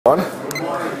We'll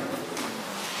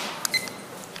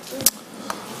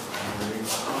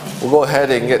go ahead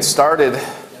and get started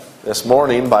this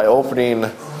morning by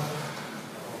opening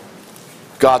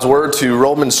God's Word to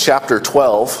Romans chapter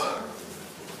 12.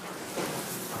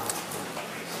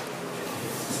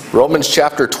 Romans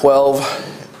chapter 12,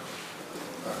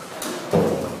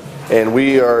 and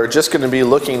we are just going to be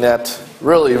looking at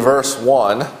really verse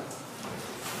 1.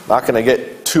 Not going to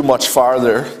get too much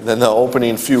farther than the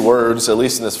opening few words, at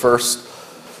least in this first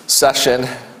session,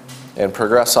 and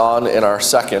progress on in our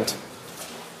second.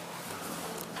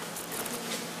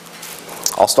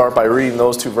 I'll start by reading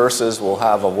those two verses. We'll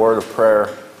have a word of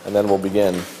prayer, and then we'll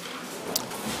begin.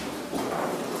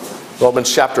 Romans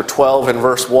chapter 12 and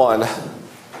verse 1,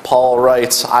 Paul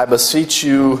writes, "I beseech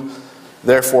you,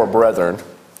 therefore, brethren,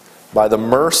 by the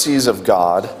mercies of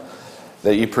God,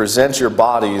 that ye present your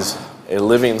bodies a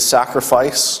living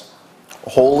sacrifice,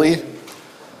 holy,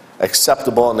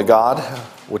 acceptable unto God,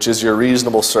 which is your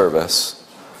reasonable service.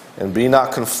 And be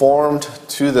not conformed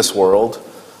to this world,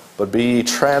 but be ye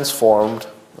transformed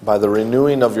by the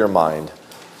renewing of your mind,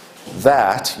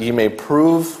 that ye may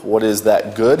prove what is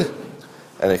that good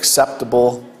and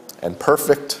acceptable and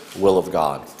perfect will of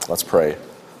God." Let's pray.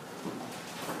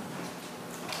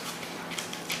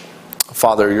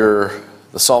 Father,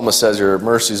 the psalmist says your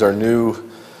mercies are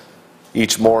new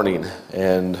each morning,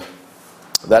 and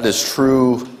that is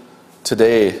true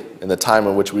today in the time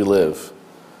in which we live.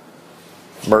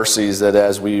 Mercies that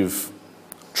as we've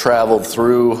traveled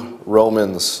through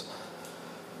Romans,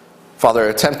 Father,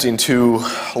 attempting to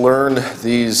learn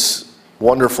these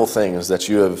wonderful things that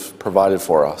you have provided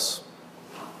for us,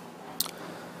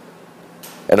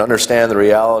 and understand the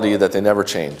reality that they never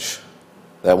change,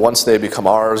 that once they become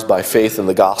ours by faith in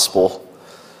the gospel,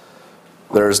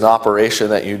 there is an operation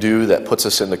that you do that puts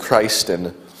us into Christ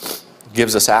and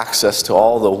gives us access to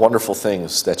all the wonderful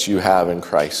things that you have in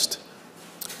Christ.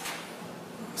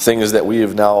 Things that we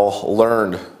have now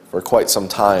learned for quite some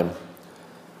time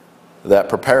that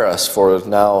prepare us for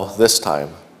now this time.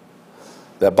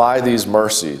 That by these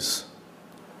mercies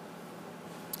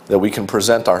that we can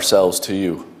present ourselves to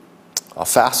you. A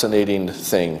fascinating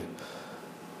thing,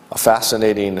 a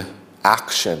fascinating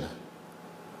action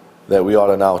that we ought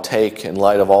to now take in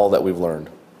light of all that we've learned.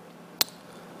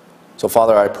 So,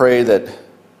 Father, I pray that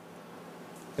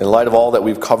in light of all that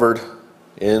we've covered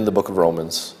in the book of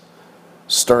Romans,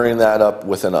 stirring that up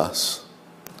within us,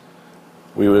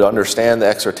 we would understand the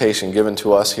exhortation given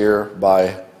to us here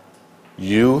by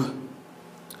you,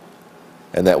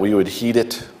 and that we would heed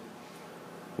it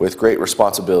with great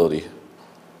responsibility.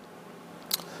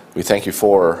 We thank you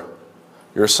for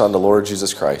your Son, the Lord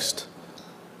Jesus Christ,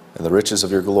 and the riches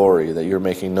of your glory that you're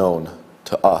making known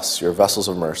to us, your vessels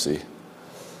of mercy,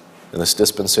 in this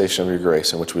dispensation of your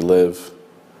grace in which we live,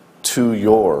 to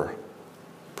your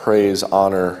praise,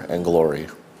 honor, and glory.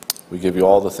 We give you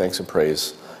all the thanks and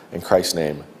praise. In Christ's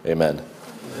name, amen.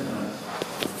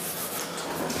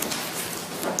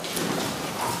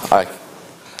 I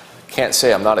can't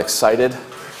say I'm not excited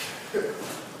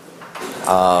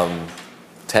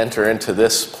to enter into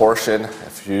this portion.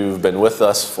 If you've been with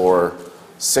us for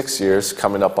 6 years,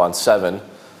 coming up on 7,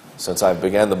 since I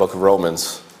began the book of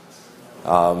Romans.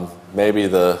 Maybe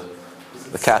the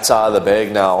cat's out of the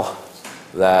bag now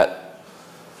that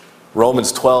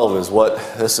Romans 12 is what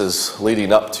this is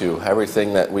leading up to,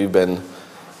 everything that we've been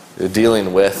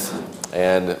dealing with.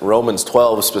 And Romans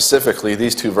 12 specifically,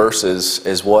 these two verses,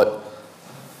 is what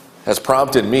has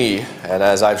prompted me, and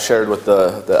as I've shared with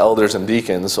the elders and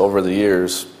deacons over the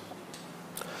years,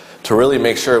 to really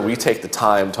make sure we take the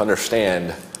time to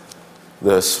understand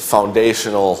this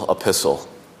foundational epistle.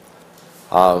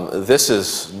 This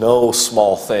is no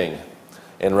small thing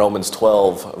in Romans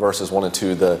 12, verses 1 and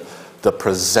 2, the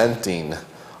presenting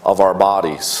of our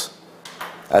bodies.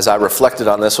 As I reflected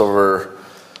on this over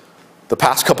the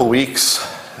past couple weeks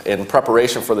in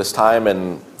preparation for this time,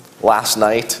 and last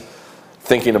night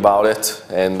thinking about it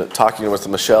and talking with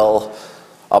Michelle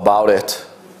about it,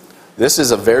 this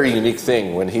is a very unique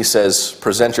thing when he says,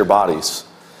 present your bodies.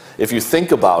 If you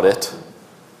think about it,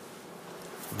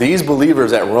 these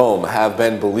believers at Rome have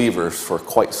been believers for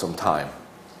quite some time.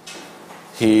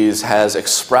 He has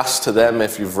expressed to them,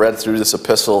 if you've read through this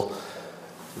epistle,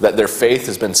 that their faith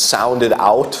has been sounded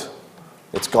out.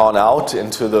 It's gone out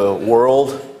into the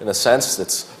world, in a sense.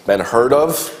 It's been heard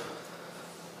of.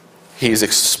 He's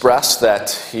expressed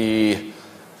that he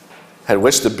had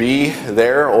wished to be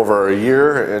there over a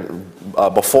year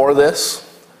before this,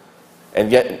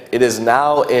 and yet it is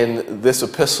now in this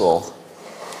epistle,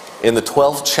 in the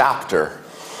 12th chapter,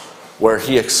 where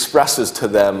he expresses to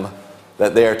them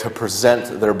that they are to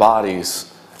present their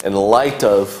bodies in light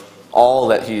of all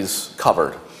that he's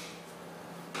covered.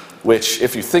 Which,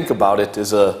 if you think about it,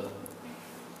 is a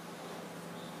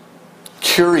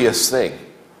curious thing,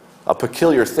 a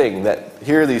peculiar thing, that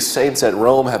here these saints at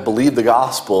Rome have believed the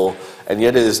gospel, and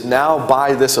yet it is now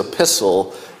by this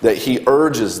epistle that he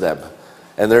urges them.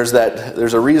 And there's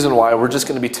a reason why we're just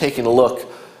going to be taking a look.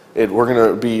 We're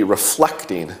going to be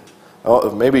reflecting.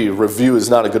 Maybe review is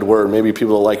not a good word. Maybe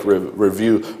people like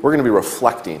review. We're going to be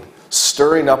reflecting,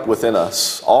 stirring up within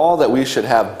us all that we should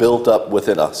have built up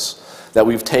within us, that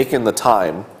we've taken the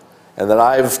time and that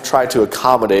I've tried to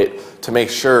accommodate to make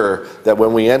sure that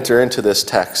when we enter into this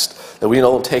text, that we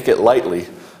don't take it lightly,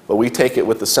 but we take it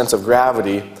with the sense of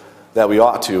gravity that we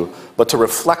ought to, but to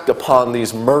reflect upon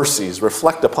these mercies,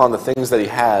 reflect upon the things that he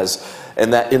has,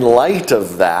 and that in light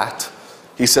of that,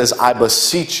 he says, I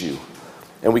beseech you.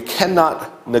 And we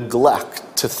cannot neglect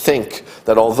to think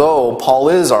that although Paul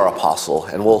is our apostle,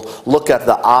 and we'll look at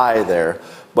the I there,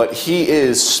 but he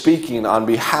is speaking on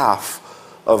behalf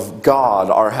of God,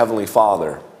 our Heavenly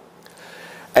Father.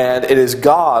 And it is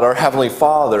God, our Heavenly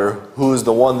Father, who is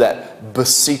the one that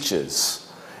beseeches.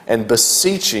 And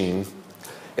beseeching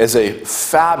is a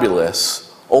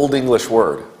fabulous Old English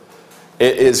word.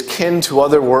 It is kin to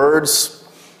other words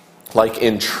like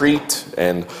entreat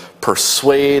and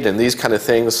persuade and these kind of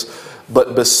things.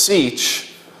 But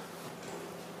beseech,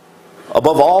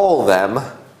 above all of them,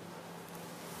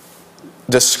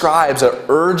 describes an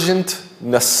urgent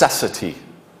necessity.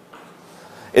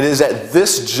 It is at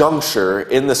this juncture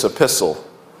in this epistle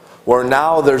where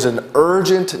now there's an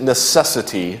urgent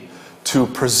necessity to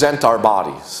present our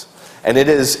bodies. And it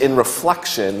is in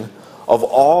reflection of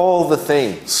all the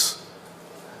things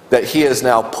that he has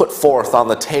now put forth on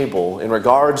the table in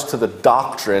regards to the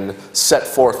doctrine set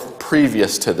forth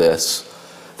previous to this,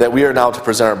 that we are now to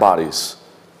present our bodies.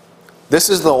 This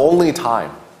is the only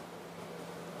time.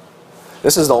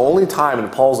 This is the only time in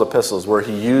Paul's epistles where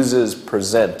he uses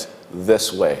present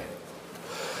this way.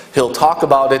 He'll talk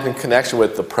about it in connection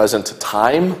with the present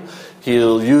time.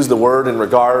 He'll use the word in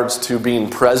regards to being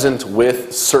present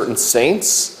with certain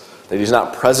saints, that he's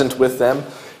not present with them.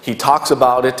 He talks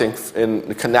about it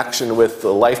in connection with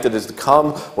the life that is to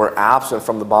come. We're absent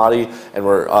from the body, and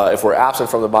if we're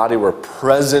absent from the body, we're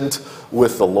present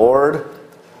with the Lord.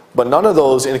 But none of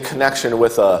those in connection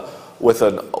with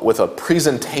a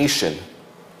presentation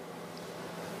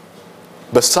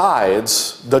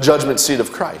besides the judgment seat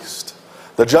of Christ.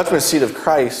 The judgment seat of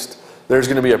Christ, there's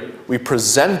going to be we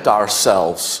present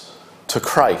ourselves to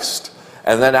Christ.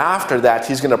 And then after that,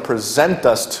 he's going to present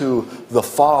us to the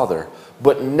Father.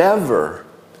 But never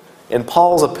in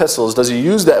Paul's epistles does he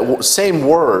use that same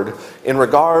word in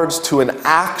regards to an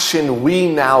action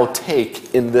we now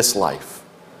take in this life.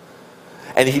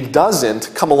 And he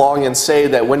doesn't come along and say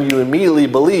that when you immediately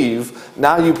believe,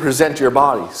 now you present your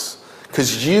bodies.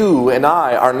 Because you and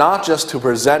I are not just to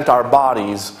present our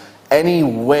bodies any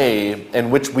way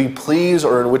in which we please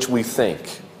or in which we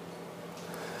think.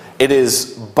 It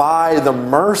is by the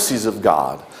mercies of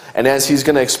God, and as he's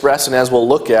going to express and as we'll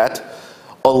look at,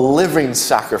 a living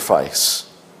sacrifice,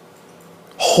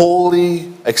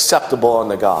 holy, acceptable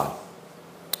unto God.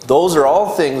 Those are all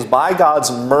things by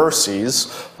God's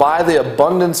mercies, by the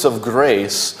abundance of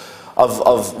grace,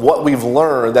 of what we've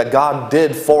learned that God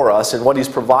did for us and what he's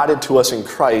provided to us in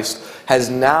Christ, has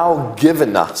now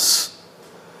given us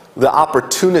the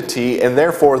opportunity and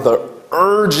therefore the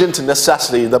urgent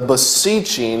necessity, the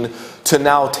beseeching to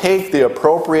now take the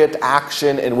appropriate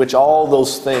action in which all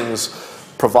those things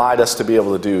provide us to be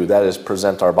able to do, that is,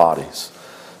 present our bodies.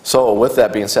 So with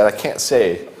that being said, I can't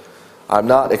say I'm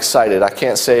not excited. I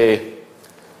can't say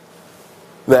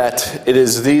that it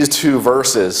is these two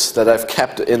verses that I've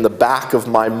kept in the back of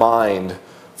my mind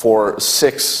for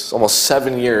 6, almost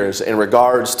 7 years in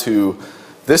regards to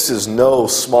this is no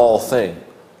small thing.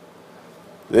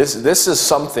 This is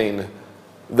something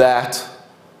that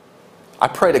I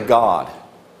pray to God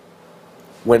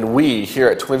when we here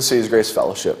at Twin Cities Grace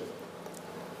Fellowship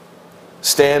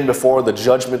stand before the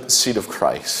judgment seat of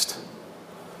Christ,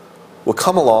 will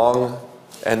come along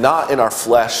and not in our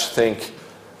flesh think,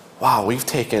 wow, we've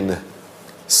taken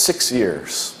 6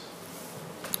 years.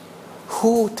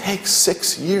 Who takes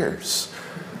 6 years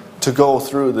to go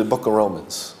through the book of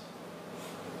Romans?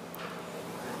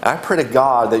 And I pray to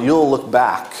God that you'll look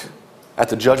back at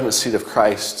the judgment seat of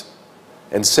Christ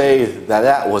and say that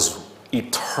that was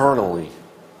eternally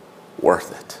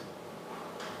worth it.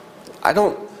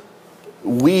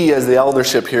 We as the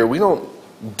eldership here, we don't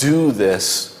do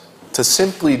this to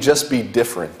simply just be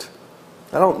different.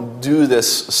 I don't do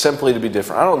this simply to be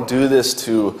different. I don't do this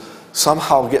to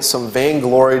somehow get some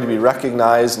vainglory to be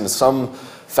recognized in some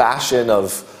fashion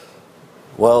of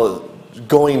well,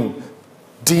 going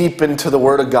deep into the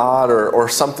Word of God or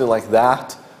something like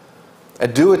that.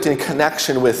 And do it in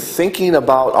connection with thinking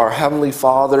about our Heavenly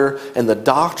Father and the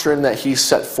doctrine that He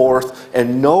set forth,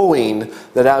 and knowing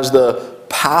that as the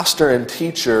pastor and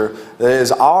teacher, that it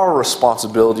is our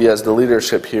responsibility as the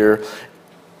leadership here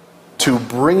to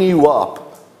bring you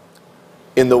up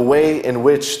in the way in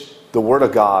which the Word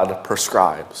of God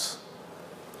prescribes.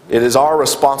 It is our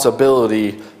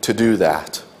responsibility to do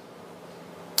that.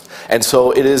 And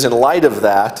so it is in light of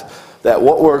that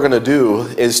what we're going to do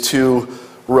is to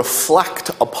reflect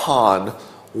upon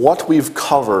what we've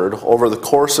covered over the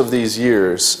course of these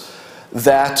years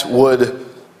that would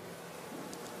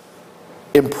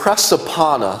impress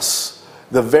upon us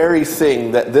the very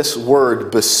thing that this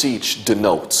word beseech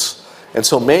denotes. And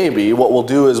so maybe what we'll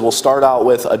do is we'll start out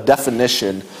with a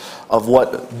definition of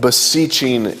what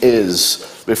beseeching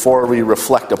is before we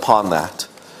reflect upon that.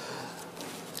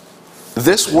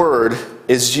 This word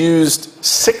is used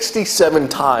 67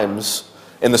 times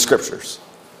in the Scriptures.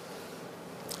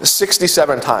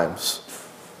 67 times.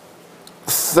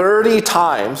 30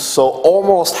 times, so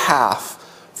almost half,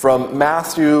 from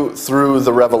Matthew through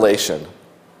the Revelation.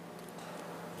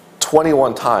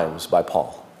 21 times by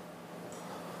Paul.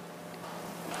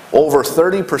 Over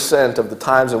 30% of the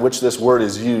times in which this word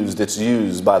is used, it's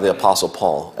used by the Apostle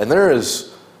Paul. And there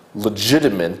is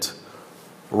legitimate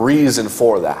reason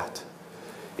for that.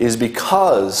 It is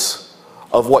because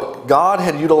of what God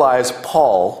had utilized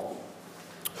Paul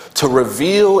to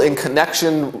reveal in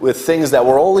connection with things that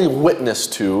were only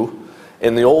witnessed to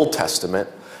in the Old Testament,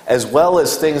 as well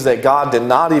as things that God did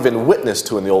not even witness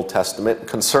to in the Old Testament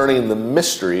concerning the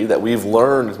mystery that we've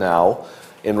learned now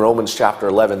in Romans chapter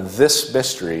 11, this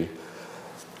mystery,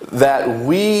 that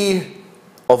we,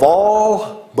 of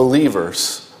all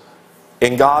believers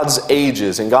in God's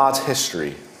ages, in God's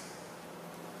history,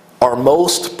 are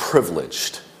most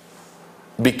privileged.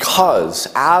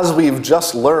 Because, as we've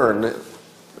just learned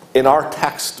in our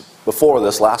text before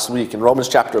this last week in Romans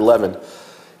chapter 11,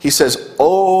 he says,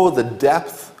 "Oh, the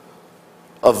depth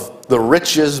of the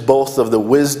riches both of the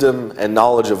wisdom and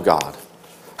knowledge of God.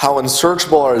 How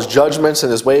unsearchable are His judgments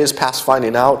and His ways past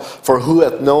finding out. For who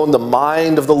hath known the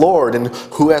mind of the Lord, and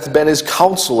who hath been His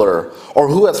counselor? Or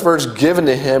who hath first given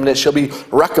to Him, and it shall be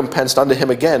recompensed unto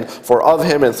Him again? For of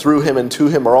Him, and through Him, and to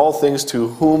Him are all things, to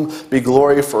whom be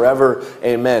glory forever.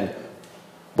 Amen."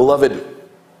 Beloved,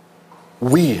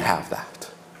 we have that.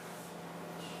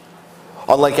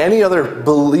 Unlike any other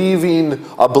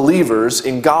believers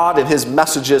in God and His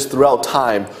messages throughout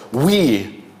time,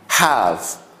 we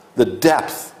have the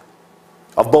depth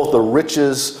of both the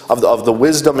riches of the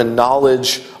wisdom and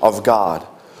knowledge of God.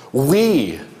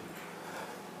 We,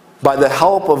 by the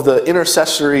help of the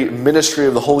intercessory ministry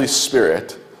of the Holy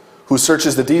Spirit, who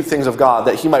searches the deep things of God,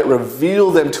 that He might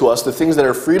reveal them to us, the things that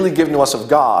are freely given to us of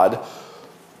God,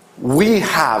 we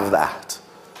have that.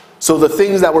 So the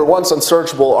things that were once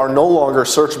unsearchable are no longer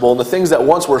searchable, and the things that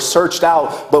once were searched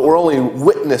out but were only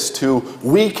witnessed to,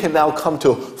 we can now come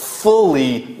to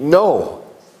fully know.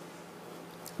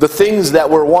 The things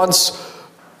that were once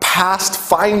past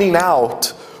finding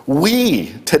out,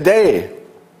 we today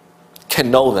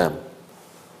can know them.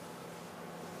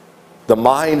 The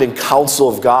mind and counsel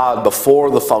of God before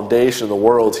the foundation of the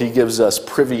world, He gives us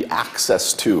privy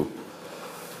access to.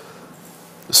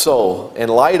 So, in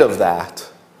light of that,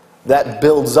 that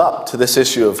builds up to this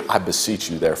issue of, "I beseech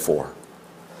you, therefore."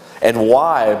 And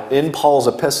why, in Paul's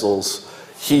epistles,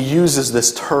 he uses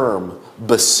this term,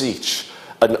 beseech,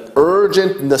 an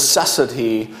urgent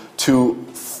necessity to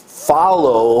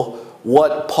follow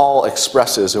what Paul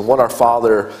expresses and what our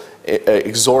Father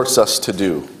exhorts us to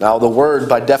do. Now, the word,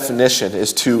 by definition,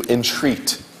 is to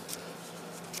entreat,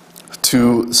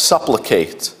 to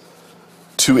supplicate,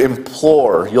 to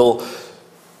implore. You'll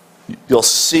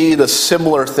see the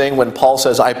similar thing when Paul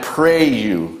says, "I pray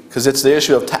you," because it's the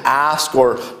issue of to ask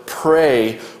or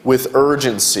pray with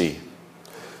urgency.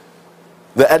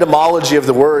 The etymology of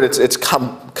the word, it's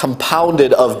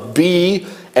compounded of be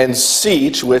and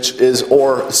seech, which is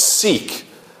or seek.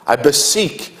 I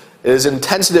beseech. It is an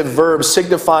intensive verb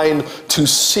signifying to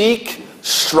seek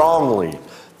strongly.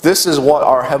 This is what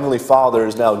our Heavenly Father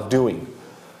is now doing.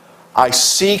 I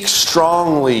seek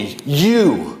strongly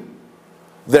you,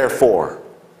 therefore,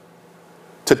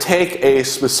 to take a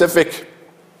specific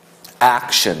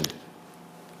action.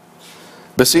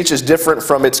 Beseech is different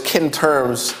from its kin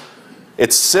terms.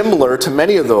 It's similar to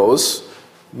many of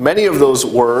those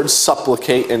words,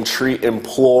 supplicate, entreat,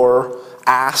 implore,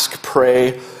 ask,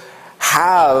 pray,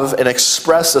 have and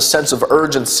express a sense of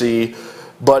urgency,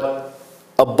 but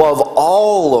above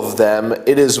all of them,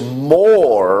 it is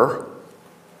more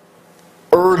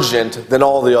urgent than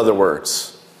all the other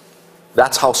words.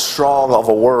 That's how strong of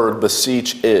a word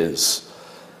beseech is.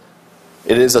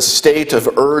 It is a state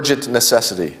of urgent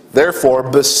necessity. Therefore,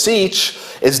 beseech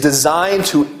is designed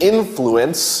to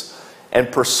influence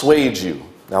and persuade you.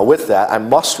 Now with that, I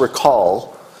must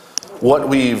recall what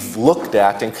we've looked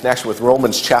at in connection with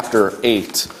Romans chapter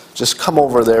 8. Just come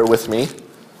over there with me.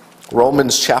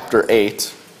 Romans chapter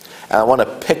 8. And I want to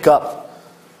pick up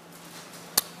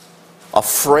a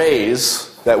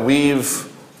phrase that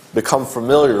we've become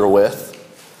familiar with,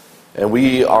 and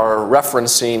we are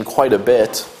referencing quite a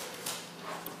bit.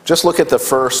 Just look at the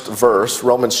first verse,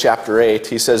 Romans chapter 8.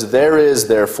 He says, "There is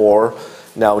therefore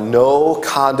now no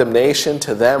condemnation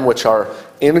to them which are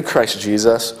in Christ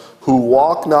Jesus, who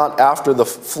walk not after the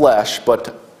flesh,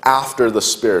 but after the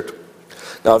Spirit."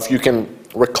 Now, if you can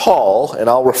recall, and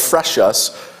I'll refresh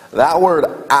us, that word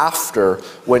after,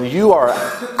 when you are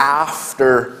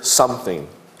after something,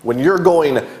 when you're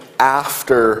going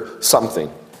after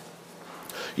something,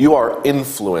 you are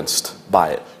influenced by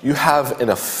it. You have an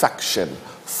affection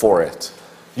for it.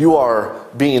 You are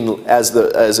being,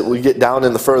 as we get down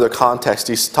in the further context,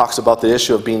 he talks about the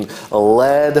issue of being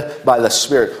led by the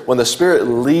Spirit. When the Spirit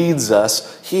leads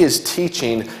us, he is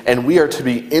teaching, and we are to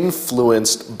be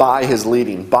influenced by his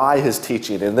leading, by his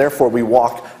teaching, and therefore we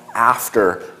walk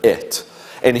after it.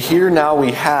 And here now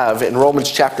we have, in Romans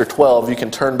chapter 12, you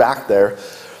can turn back there,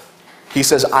 he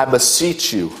says, "I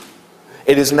beseech you."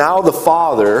 It is now the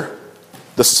Father,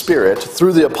 the Spirit,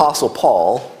 through the Apostle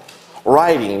Paul,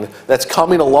 writing, that's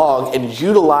coming along and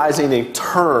utilizing a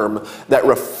term that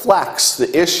reflects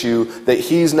the issue that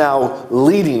he's now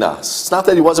leading us. It's not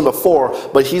that he wasn't before,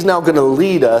 but he's now going to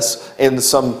lead us in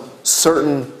some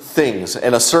certain things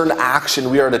and a certain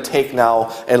action we are to take now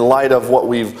in light of what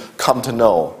we've come to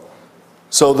know.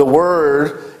 So the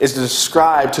word is to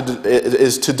describe,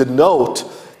 is to denote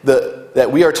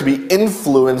that we are to be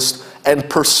influenced and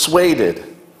persuaded.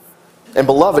 And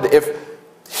beloved, if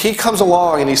he comes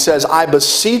along and he says, "I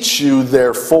beseech you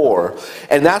therefore,"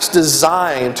 and that's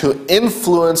designed to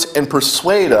influence and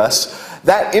persuade us,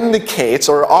 that indicates,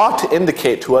 or ought to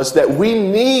indicate to us, that we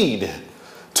need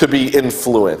to be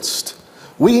influenced.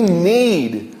 We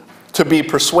need to be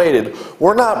persuaded.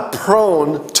 We're not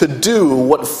prone to do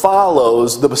what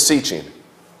follows the beseeching.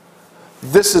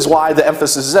 This is why the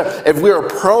emphasis is there. If we were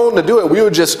prone to do it, we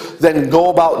would just then go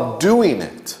about doing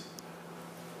it.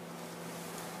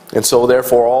 And so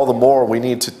therefore, all the more we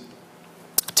need to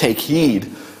take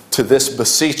heed to this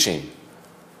beseeching.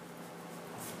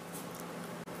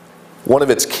 One of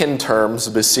its kin terms,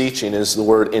 beseeching, is the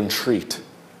word entreat.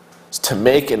 It's to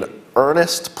make an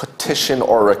earnest petition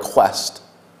or request,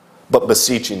 but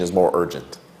beseeching is more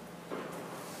urgent.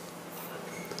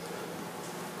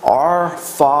 Our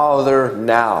Father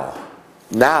now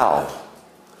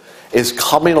is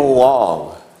coming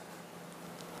along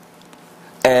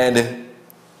and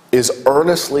is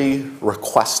earnestly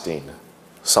requesting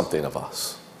something of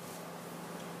us.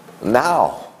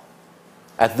 Now,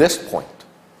 at this point,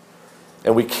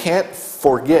 and we can't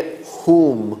forget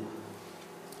whom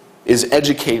is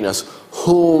educating us,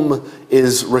 whom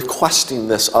is requesting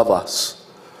this of us.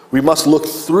 We must look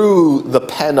through the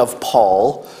pen of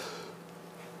Paul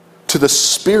to the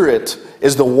Spirit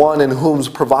is the one in whom's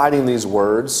providing these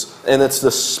words, and it's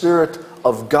the Spirit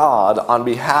of God on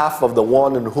behalf of the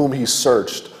one in whom he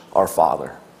searched, our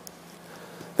Father.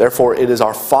 Therefore, it is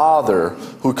our Father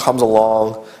who comes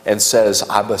along and says,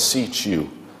 "I beseech you,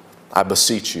 I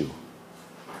beseech you."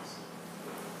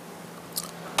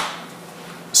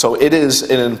 So it is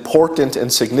an important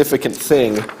and significant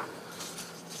thing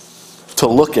to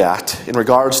look at in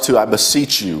regards to "I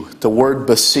beseech you," the word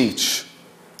beseech.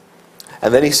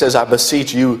 And then he says, "I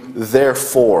beseech you,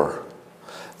 therefore."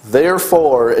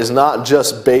 Therefore is not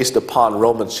just based upon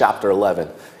Romans chapter 11.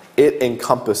 It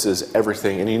encompasses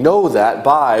everything. And you know that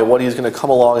by what he's going to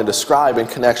come along and describe in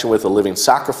connection with a living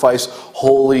sacrifice,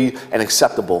 holy and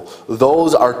acceptable.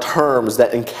 Those are terms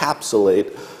that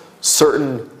encapsulate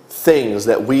certain things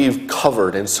that we've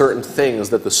covered and certain things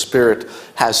that the Spirit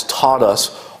has taught us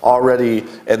already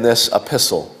in this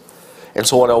epistle. And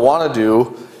so what I want to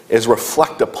do is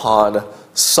reflect upon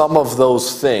some of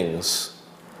those things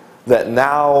that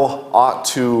now ought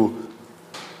to,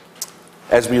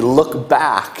 as we look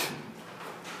back,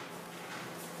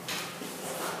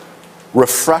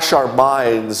 refresh our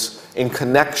minds in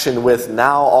connection with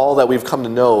now all that we've come to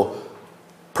know,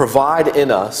 provide in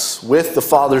us, with the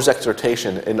Father's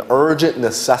exhortation, an urgent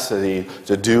necessity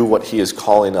to do what he is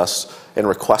calling us and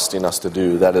requesting us to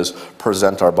do, that is,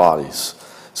 present our bodies.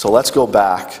 So let's go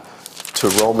back to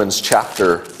Romans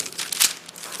chapter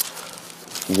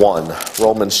 1.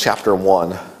 Romans chapter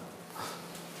 1.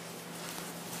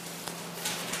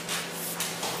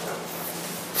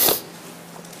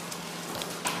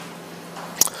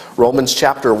 Romans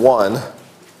chapter 1.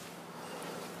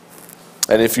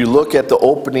 And if you look at the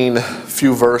opening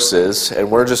few verses, and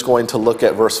we're just going to look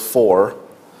at verse 4.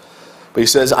 But he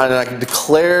says, and I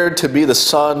declared to be the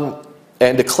Son,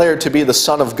 and declared to be the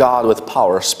Son of God with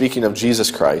power, speaking of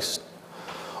Jesus Christ,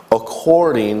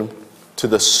 according to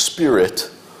the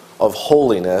Spirit of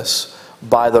holiness,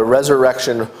 by the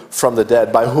resurrection from the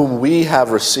dead, by whom we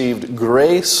have received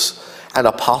grace and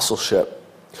apostleship.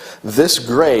 This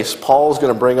grace, Paul is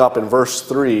going to bring up in verse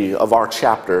 3 of our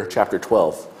chapter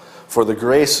 12. For the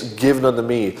grace given unto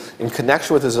me, in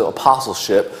connection with his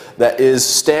apostleship, that is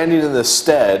standing in the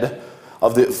stead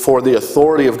for the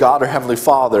authority of God our Heavenly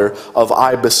Father, of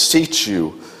I beseech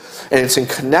you. And it's in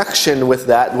connection with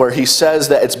that where he says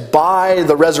that it's by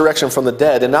the resurrection from the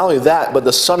dead, and not only that, but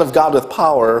the Son of God with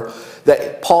power,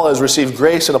 that Paul has received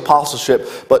grace and apostleship.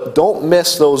 But don't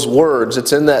miss those words.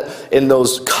 It's in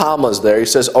those commas there. He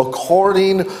says,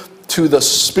 according to the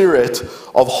Spirit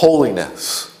of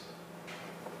holiness.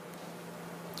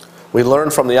 We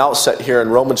learn from the outset here in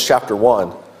Romans chapter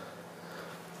 1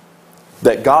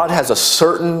 that God has a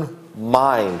certain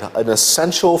mind, an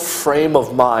essential frame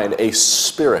of mind, a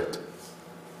spirit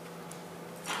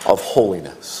of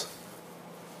holiness.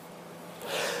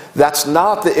 That's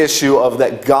not the issue of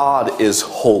that God is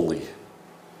holy.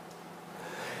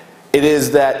 It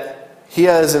is that he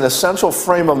has an essential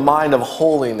frame of mind of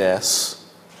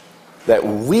holiness that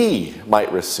we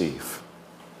might receive.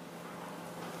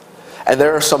 And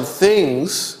there are some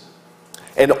things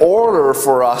in order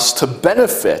for us to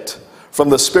benefit from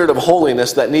the Spirit of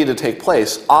holiness that need to take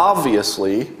place.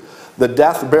 Obviously, the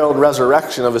death, burial, and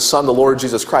resurrection of his Son, the Lord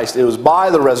Jesus Christ. It was by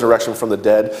the resurrection from the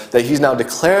dead that he's now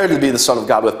declared to be the Son of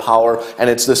God with power. And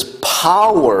it's this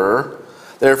power,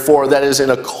 therefore, that is in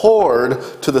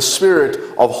accord to the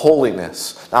Spirit of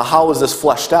holiness. Now, how is this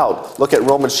fleshed out? Look at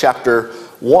Romans chapter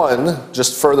 1,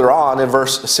 just further on in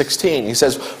verse 16. He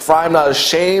says, for I am not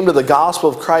ashamed of the gospel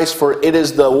of Christ, for it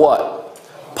is the what?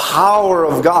 Power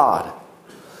of God.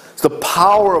 The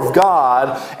power of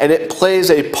God, and it plays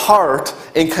a part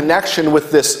in connection with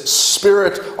this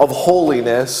Spirit of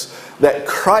holiness that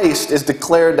Christ is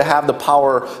declared to have the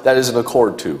power that is in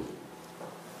accord to.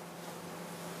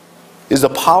 Is the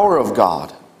power of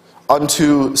God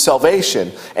unto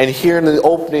salvation. And here in the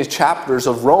opening chapters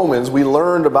of Romans, we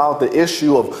learned about the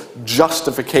issue of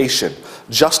justification.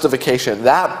 Justification,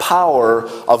 that power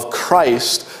of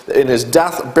Christ in his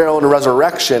death, burial, and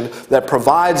resurrection that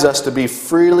provides us to be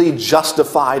freely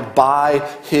justified by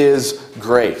his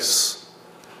grace.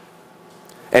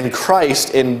 And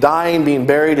Christ, in dying, being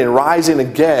buried, and rising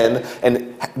again,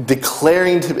 and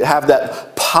declaring to have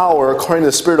that power according to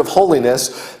the Spirit of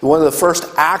holiness, one of the first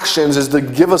actions is to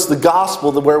give us the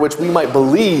gospel which we might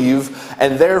believe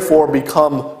and therefore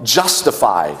become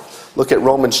justified. Look at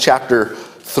Romans chapter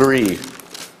 3.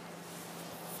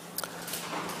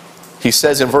 He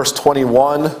says in verse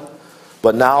 21,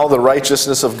 but now the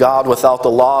righteousness of God without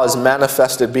the law is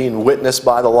manifested, being witnessed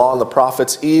by the law and the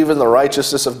prophets, even the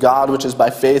righteousness of God which is by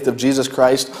faith of Jesus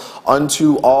Christ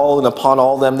unto all and upon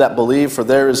all them that believe, for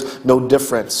there is no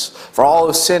difference. For all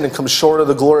have sinned and come short of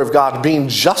the glory of God, being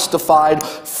justified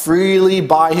freely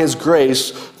by his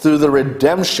grace through the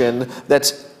redemption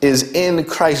that is in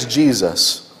Christ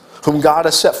Jesus, whom God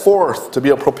has set forth to be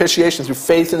a propitiation through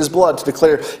faith in his blood, to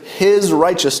declare his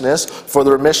righteousness for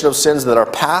the remission of sins that are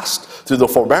past through the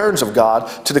forbearance of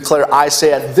God, to declare, I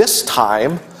say at this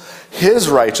time, his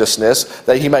righteousness,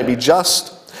 that he might be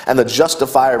just, and the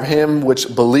justifier of him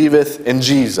which believeth in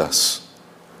Jesus.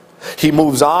 He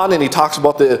moves on and he talks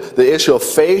about the issue of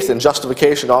faith and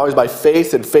justification, always by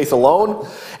faith and faith alone.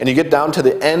 And you get down to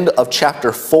the end of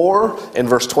chapter 4 in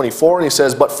verse 24, and he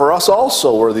says, but for us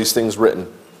also were these things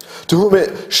written, to whom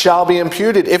it shall be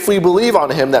imputed, if we believe on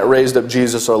him that raised up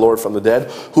Jesus our Lord from the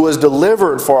dead, who was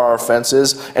delivered for our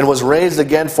offenses, and was raised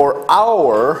again for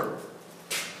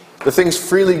the things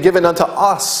freely given unto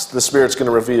us, the Spirit's going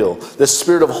to reveal. The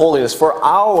Spirit of holiness for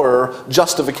our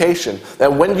justification.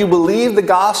 That when you believe the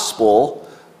gospel,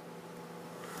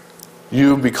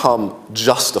 you become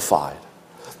justified.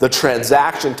 The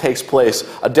transaction takes place,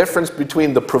 a difference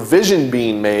between the provision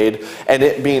being made and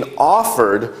it being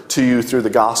offered to you through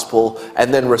the gospel,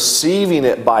 and then receiving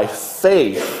it by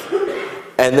faith,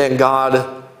 and then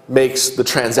God makes the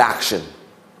transaction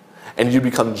and you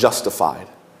become justified.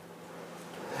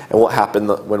 And what happened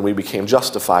when we became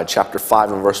justified? Chapter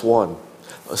 5 and verse 1.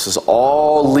 This is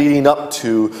all leading up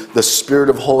to the Spirit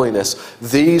of holiness.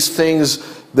 These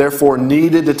things therefore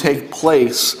needed to take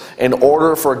place in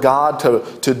order for God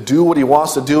to do what he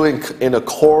wants to do in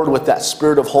accord with that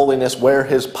Spirit of holiness where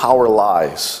his power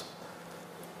lies.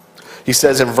 He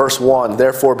says in verse 1,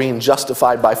 therefore being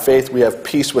justified by faith, we have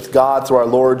peace with God through our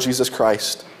Lord Jesus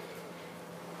Christ,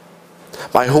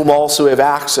 by whom also we have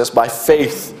access by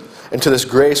faith into this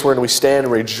grace wherein we stand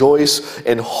and rejoice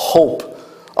in hope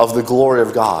of the glory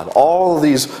of God. All of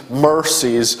these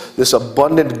mercies, this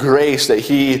abundant grace that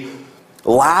he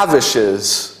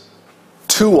lavishes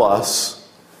to us,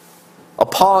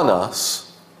 upon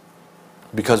us,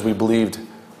 because we believed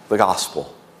the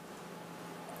gospel.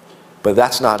 But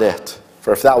that's not it.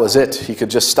 For if that was it, he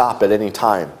could just stop at any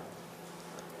time.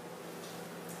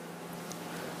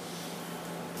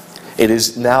 It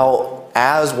is now,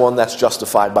 as one that's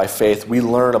justified by faith, we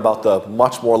learn about the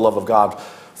much more love of God.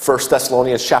 1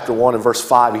 Thessalonians chapter 1 and verse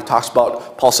 5, he talks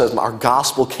about, Paul says, our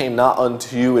gospel came not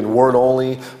unto you in word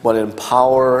only, but in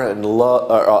power and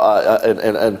love,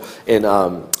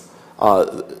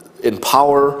 in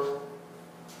power,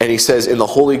 and he says, in the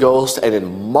Holy Ghost and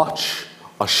in much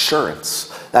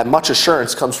assurance. That much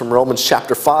assurance comes from Romans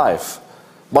chapter 5.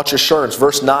 Much assurance,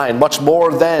 verse 9, much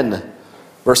more than.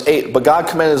 Verse 8, but God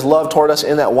commended his love toward us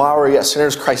in that while we were yet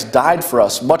sinners, Christ died for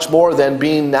us. Much more than,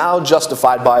 being now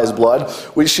justified by his blood,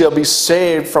 we shall be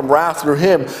saved from wrath through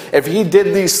him. If he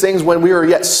did these things when we were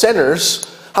yet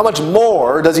sinners, how much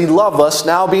more does he love us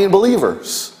now being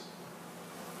believers?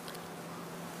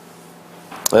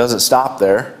 It doesn't stop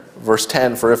there. Verse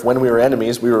 10, for if when we were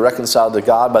enemies, we were reconciled to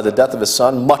God by the death of his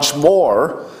Son, much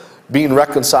more, being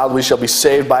reconciled, we shall be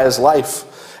saved by his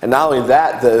life. And not only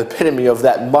that, the epitome of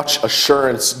that much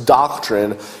assurance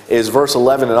doctrine is verse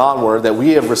 11 and onward, that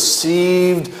we have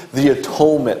received the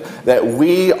atonement, that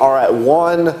we are at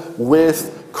one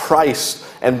with Christ.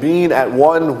 And being at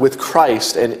one with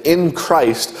Christ and in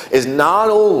Christ is not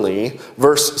only,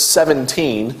 verse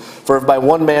 17, for if by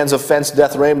one man's offense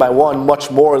death reigned by one, much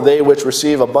more they which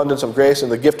receive abundance of grace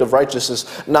and the gift of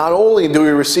righteousness. Not only do we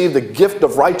receive the gift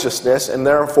of righteousness and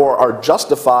therefore are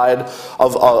justified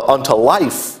unto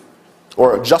life,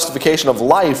 or justification of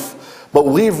life, but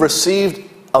we've received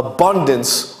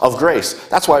abundance of grace.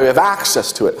 That's why we have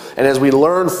access to it. And as we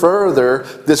learn further,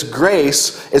 this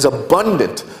grace is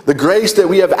abundant. The grace that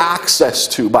we have access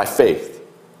to by faith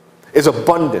is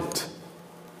abundant.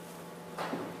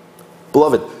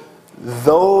 Beloved,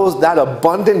 that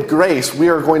abundant grace we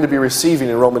are going to be receiving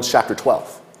in Romans chapter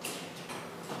 12.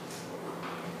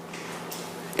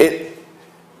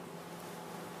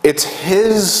 It's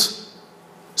his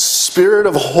Spirit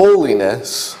of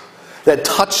holiness that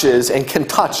touches and can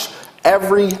touch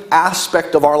every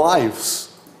aspect of our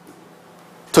lives.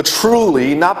 To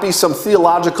truly, not be some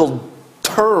theological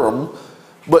term,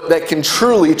 but that can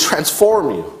truly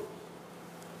transform you.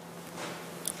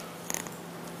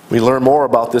 We learn more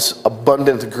about this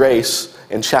abundant grace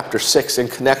in chapter 6 in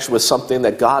connection with something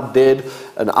that God did,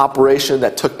 an operation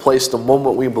that took place the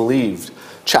moment we believed.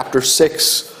 Chapter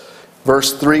 6,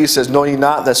 verse 3 says, know ye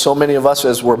not that so many of us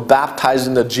as were baptized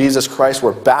into Jesus Christ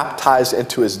were baptized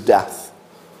into his death?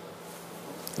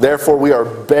 Therefore we are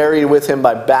buried with him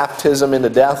by baptism into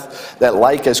death, that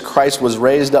like as Christ was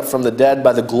raised up from the dead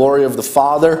by the glory of the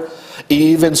Father,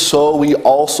 even so we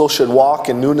also should walk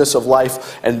in newness of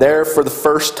life. And there, for the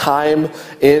first time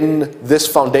in this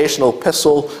foundational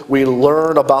epistle, we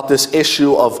learn about this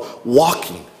issue of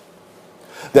walking.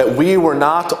 That we were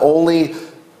not only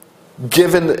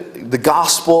given the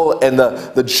gospel and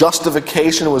the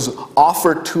justification was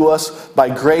offered to us by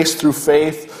grace through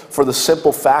faith for the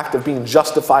simple fact of being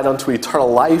justified unto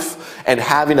eternal life and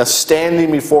having a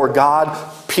standing before God,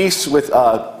 peace with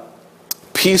God,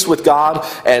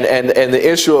 and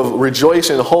the issue of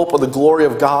rejoicing and hope of the glory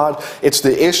of God. It's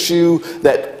the issue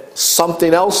that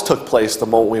something else took place the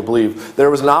moment we believe. There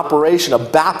was an operation, a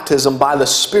baptism by the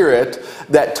Spirit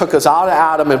that took us out of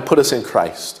Adam and put us in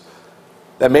Christ.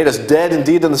 That made us dead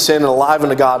indeed in the sin and alive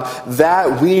unto God,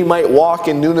 that we might walk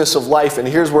in newness of life. And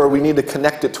here's where we need to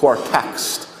connect it to our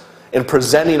text in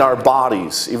presenting our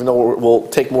bodies, even though we'll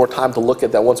take more time to look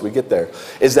at that once we get there,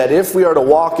 is that if we are to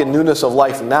walk in newness of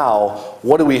life now,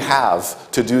 what do we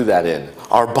have to do that in?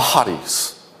 Our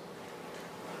bodies.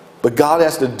 But God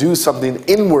has to do something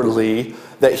inwardly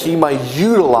that he might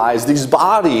utilize these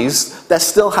bodies that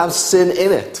still have sin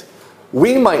in it.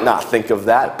 We might not think of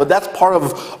that, but that's part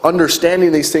of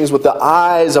understanding these things with the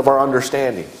eyes of our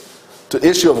understanding. The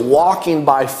issue of walking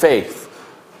by faith,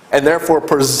 and therefore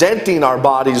presenting our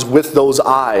bodies with those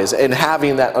eyes and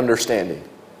having that understanding.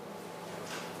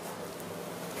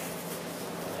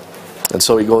 And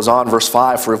so he goes on, verse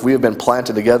 5, for if we have been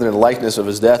planted together in the likeness of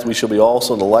his death, we shall be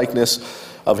also in the likeness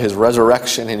of his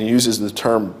resurrection. And he uses the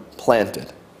term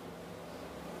planted.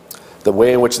 The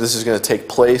way in which this is going to take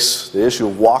place, the issue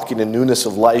of walking in newness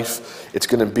of life, it's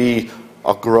going to be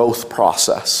a growth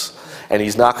process. And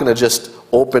he's not going to just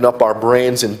open up our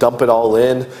brains and dump it all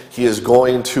in. He is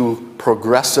going to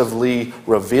progressively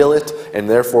reveal it, and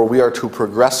therefore we are to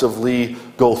progressively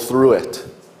go through it,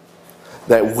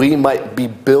 that we might be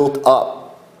built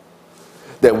up,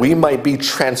 that we might be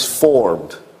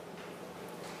transformed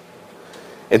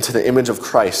into the image of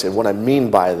Christ. And what I mean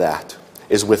by that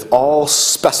is with all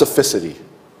specificity.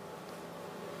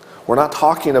 We're not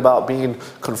talking about being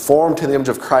conformed to the image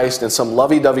of Christ in some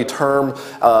lovey-dovey term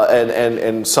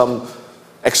and some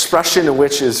expression in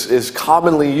which is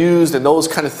commonly used and those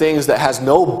kind of things that has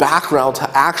no background to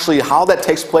actually how that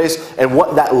takes place and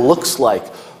what that looks like.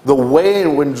 The way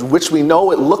in which we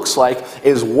know it looks like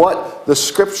is what the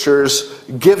Scriptures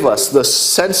give us, the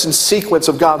sense and sequence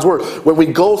of God's Word. When we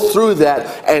go through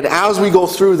that, and as we go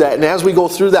through that, and as we go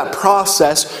through that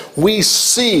process, we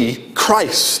see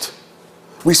Christ.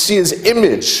 We see His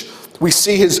image. We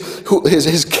see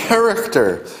His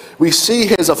character. We see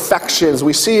His affections.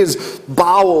 We see His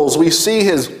bowels. We see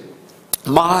His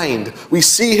mind. We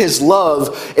see His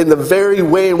love in the very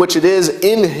way in which it is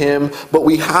in Him, but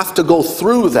we have to go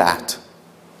through that.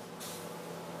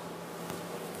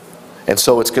 And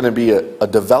so it's going to be a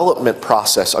development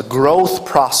process, a growth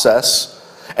process,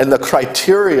 and the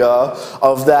criteria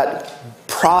of that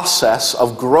process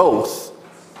of growth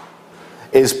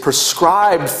is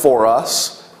prescribed for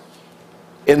us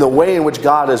in the way in which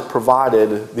God has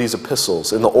provided these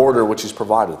epistles, in the order which He's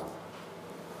provided them.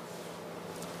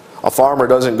 A farmer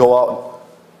doesn't go out,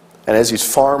 and as he's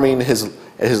farming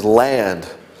his land,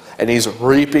 and he's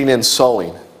reaping and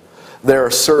sowing, there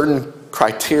are certain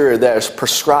criteria that is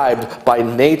prescribed by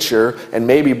nature and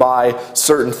maybe by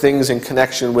certain things in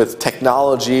connection with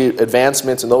technology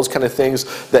advancements and those kind of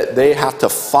things that they have to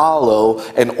follow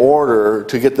in order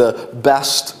to get the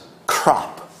best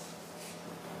crop.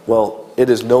 Well,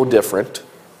 it is no different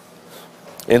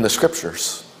in the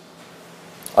Scriptures.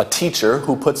 A teacher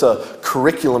who puts a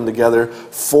curriculum together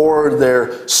for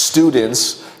their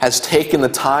students has taken the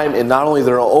time in not only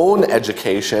their own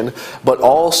education, but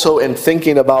also in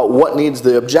thinking about what needs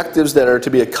the objectives that are to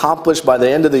be accomplished by the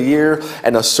end of the year,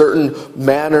 and a certain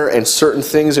manner and certain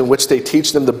things in which they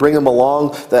teach them to bring them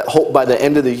along, that hope by the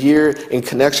end of the year, in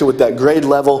connection with that grade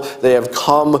level, they have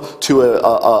come to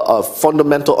a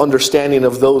fundamental understanding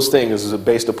of those things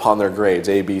based upon their grades,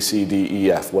 A, B, C, D,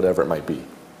 E, F, whatever it might be.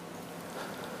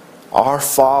 Our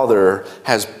Father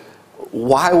has,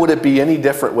 why would it be any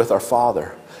different with our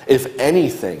Father? If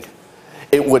anything,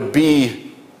 it would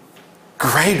be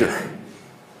greater.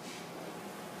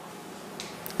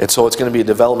 And so it's going to be a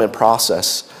development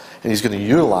process, and He's going to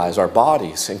utilize our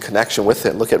bodies in connection with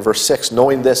it. Look at verse 6.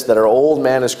 Knowing this, that our old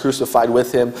man is crucified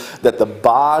with Him, that the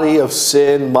body of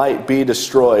sin might be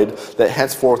destroyed, that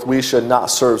henceforth we should not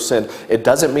serve sin. It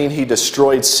doesn't mean He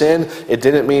destroyed sin. It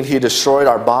didn't mean He destroyed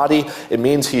our body. It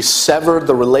means He severed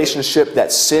the relationship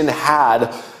that sin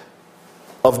had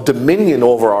of dominion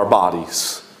over our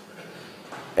bodies.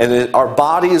 And our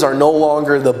bodies are no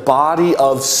longer the body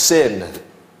of sin.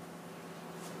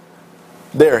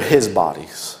 They're His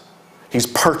bodies. He's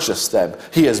purchased them.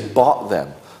 He has bought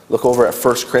them. Look over at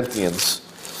 1 Corinthians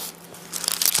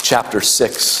chapter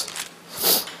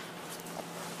 6.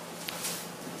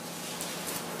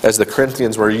 As the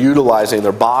Corinthians were utilizing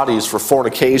their bodies for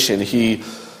fornication, he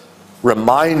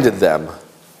reminded them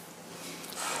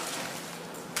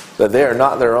that they are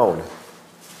not their own.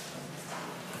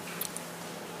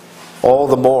 All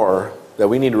the more that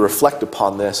we need to reflect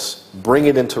upon this, bring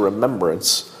it into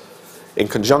remembrance in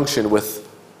conjunction with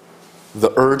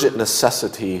the urgent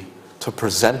necessity to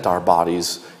present our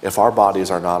bodies if our bodies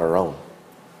are not our own.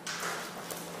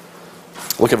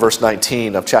 Look at verse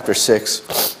 19 of chapter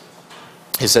 6.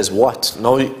 He says, what?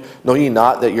 Know ye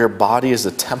not that your body is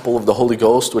the temple of the Holy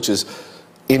Ghost, which is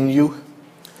in you,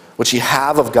 which ye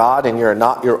have of God, and ye are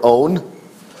not your own?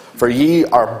 For ye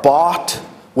are bought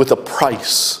with a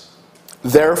price.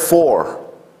 Therefore,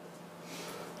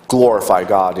 glorify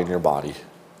God in your body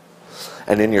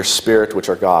and in your spirit, which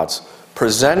are God's.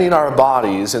 Presenting our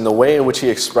bodies in the way in which He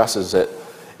expresses it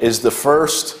is the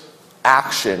first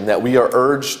action that we are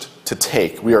urged to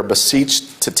take. We are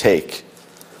beseeched to take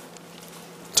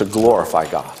to glorify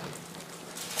God.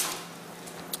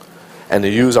 And to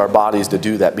use our bodies to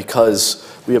do that, because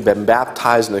we have been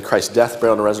baptized into Christ's death,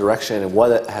 burial, and resurrection, and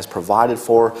what it has provided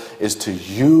for is to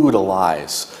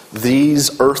utilize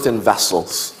these earthen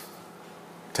vessels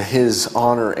to His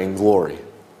honor and glory.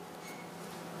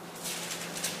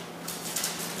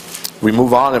 We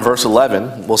move on in verse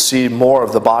 11. We'll see more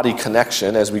of the body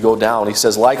connection as we go down. He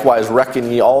says, likewise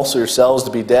reckon ye also yourselves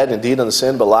to be dead indeed unto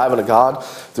sin, but alive unto God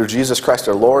through Jesus Christ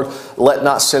our Lord. Let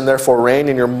not sin therefore reign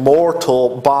in your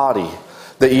mortal body,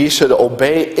 that ye should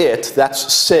obey it,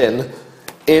 that's sin,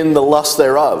 in the lust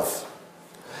thereof.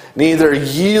 Neither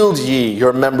yield ye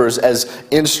your members as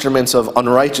instruments of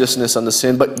unrighteousness unto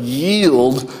sin, but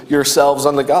yield yourselves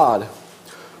unto God.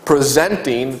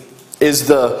 Presenting is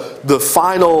the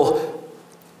final,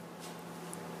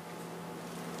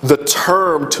 the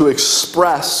term to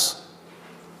express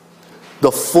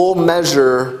the full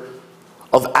measure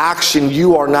of action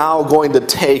you are now going to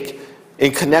take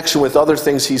in connection with other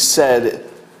things he said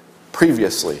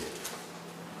previously.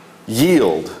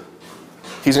 Yield.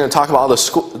 He's going to talk about how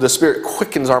the Spirit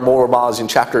quickens our moral bodies in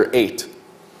chapter 8.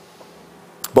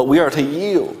 But we are to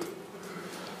yield.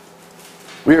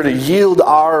 We are to yield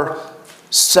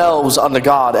ourselves unto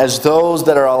God as those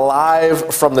that are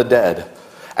alive from the dead,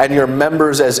 and your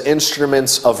members as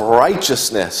instruments of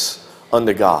righteousness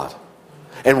unto God.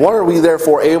 And what are we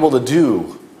therefore able to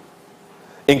do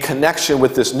in connection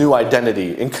with this new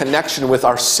identity, in connection with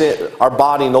our sin, our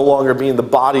body no longer being the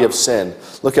body of sin?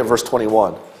 Look at verse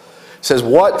 21. It says,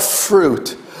 what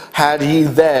fruit had ye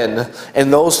then in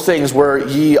those things where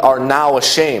ye are now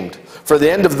ashamed? For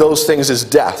the end of those things is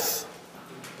death.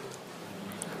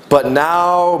 But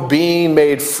now being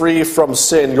made free from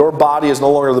sin, your body is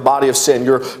no longer the body of sin.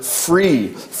 You're free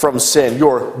from sin.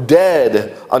 You're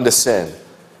dead unto sin.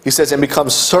 He says, and become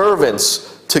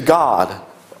servants to God.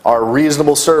 Our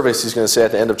reasonable service, he's going to say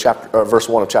at the end of verse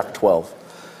 1 of chapter 12.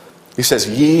 He says,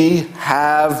 ye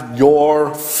have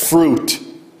your fruit.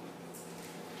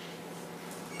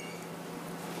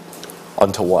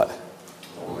 Unto what?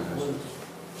 Holiness.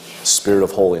 Spirit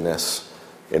of holiness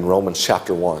in Romans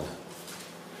chapter 1.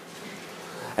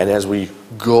 And as we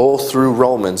go through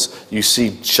Romans, you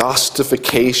see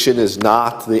justification is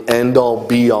not the end-all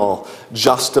be-all.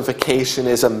 Justification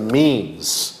is a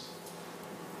means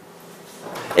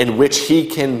in which he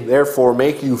can therefore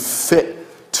make you fit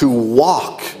to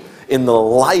walk in the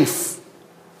life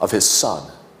of his Son.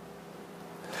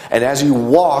 And as you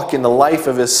walk in the life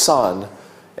of his Son,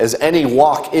 as any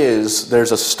walk is,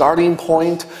 there's a starting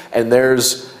point and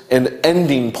there's an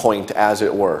ending point, as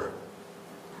it were.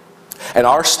 And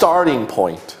our starting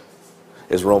point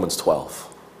is Romans 12.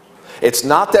 It's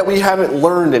not that we haven't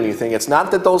learned anything. It's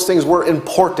not that those things were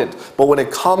important. But when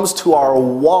it comes to our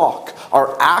walk,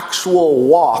 our actual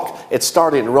walk, it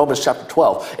started in Romans chapter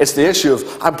 12. It's the issue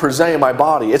of I'm presenting my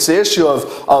body. It's the issue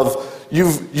of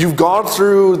you've gone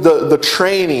through the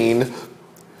training.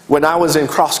 When I was in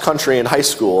cross country in high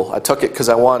school, I took it because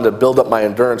I wanted to build up my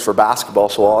endurance for basketball.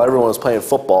 So while everyone was playing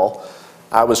football,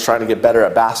 I was trying to get better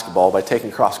at basketball by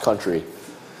taking cross country.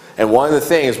 And one of the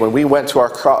things, when we went to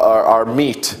our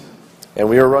meet and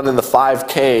we were running the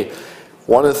 5K,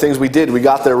 one of the things we did, we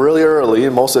got there really early,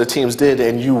 and most of the teams did,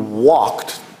 and you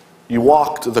walked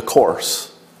the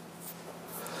course.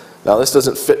 Now this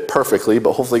doesn't fit perfectly,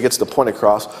 but hopefully it gets the point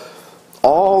across.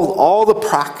 All the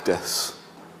practice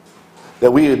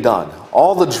that we had done,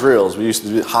 all the drills, we used to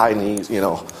do high knees,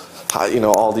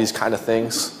 all these kind of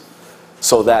things,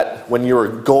 so that when you were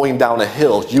going down a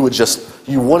hill, you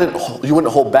wouldn't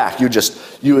hold back. You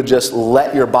would just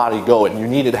let your body go, and you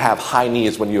needed to have high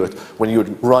knees when you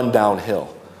would run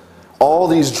downhill. All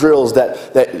these drills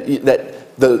that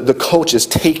the coach is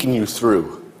taking you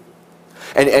through.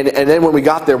 And then when we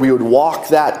got there, we would walk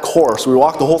that course. We would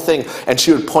walk the whole thing, and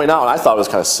she would point out, and I thought it was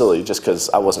kind of silly just because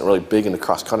I wasn't really big into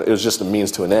cross country. It was just a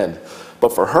means to an end.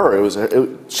 But for her,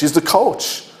 she's the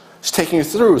coach. She's taking you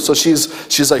through. So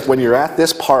she's like, when you're at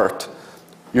this part,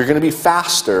 you're going to be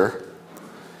faster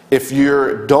if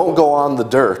you don't go on the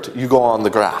dirt, you go on the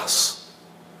grass.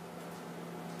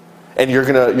 And you're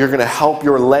gonna help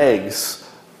your legs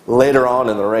later on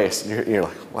in the race. You're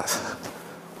like, what?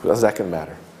 How's that going to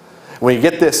matter? When you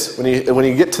get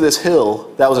to this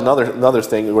hill, that was another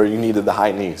thing where you needed the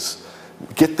high knees.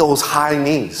 Get those high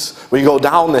knees. When you go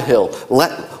down the hill,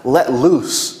 let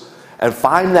loose and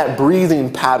find that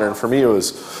breathing pattern. For me, it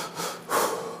was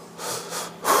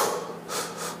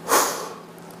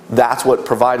that's what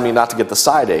provided me not to get the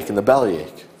side ache and the belly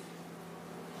ache.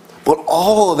 But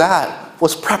all of that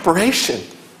was preparation.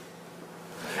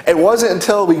 It wasn't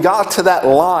until we got to that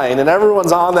line and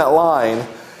everyone's on that line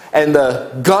and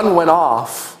the gun went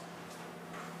off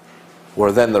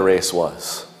where then the race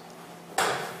was.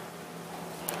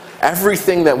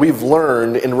 Everything that we've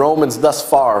learned in Romans thus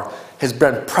far has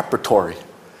been preparatory.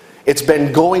 It's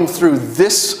been going through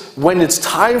this. When it's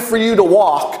time for you to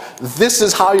walk, this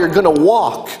is how you're going to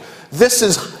walk. This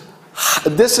is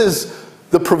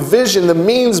the provision, the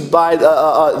means by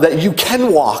that you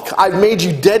can walk. I've made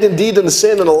you dead indeed unto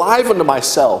sin and alive unto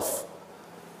myself.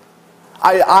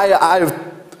 I've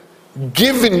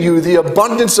given you the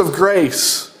abundance of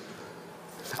grace.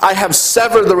 I have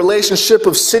severed the relationship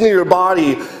of sin in your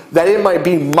body that it might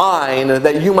be mine,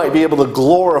 that you might be able to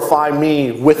glorify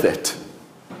me with it.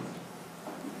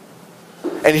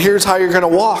 And here's how you're going to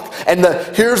walk. And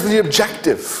here's the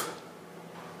objective.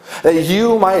 That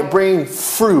you might bring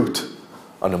fruit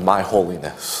unto my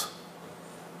holiness.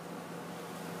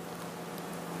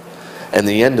 And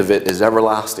the end of it is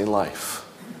everlasting life.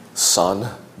 Son,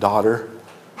 daughter,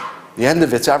 the end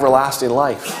of it's everlasting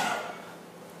life.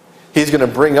 He's going to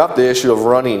bring up the issue of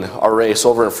running our race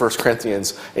over in 1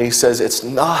 Corinthians. And he says it's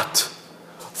not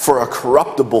for a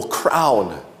corruptible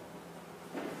crown.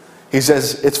 He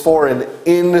says it's for an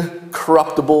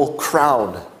incorruptible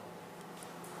crown.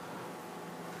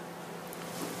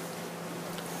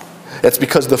 It's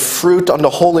because the fruit unto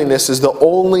holiness is the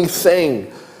only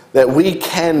thing that we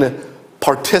can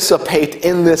participate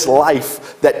in this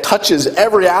life that touches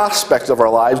every aspect of our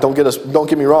lives. Don't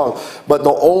get me wrong, but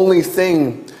the only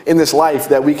thing in this life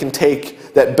that we can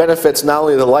take that benefits not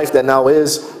only the life that now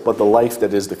is, but the life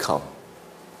that is to come.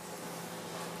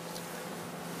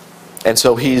 And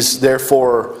so he's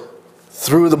therefore,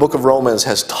 through the book of Romans,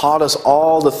 has taught us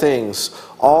all the things,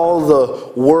 all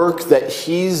the work that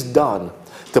he's done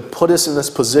to put us in this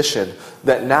position,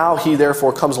 that now he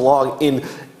therefore comes along in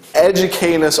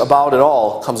educating us about it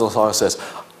all, comes along and says,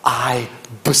 I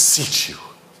beseech you.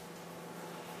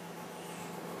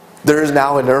 There is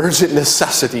now an urgent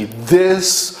necessity.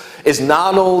 This is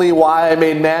not only why I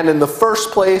made man in the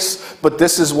first place, but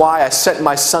this is why I sent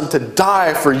my son to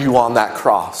die for you on that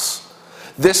cross.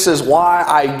 This is why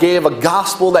I gave a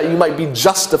gospel that you might be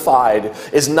justified,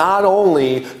 is not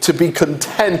only to be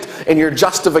content in your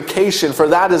justification, for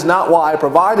that is not why I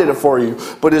provided it for you,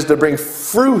 but is to bring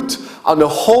fruit unto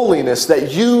holiness,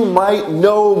 that you might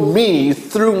know me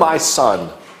through my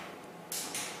Son.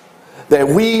 That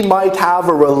we might have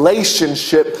a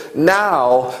relationship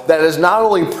now that is not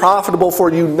only profitable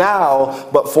for you now,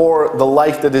 but for the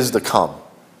life that is to come.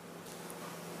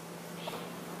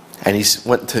 And he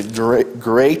went to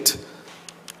great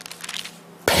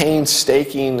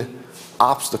painstaking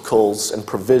obstacles and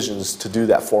provisions to do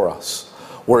that for us.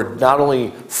 We're not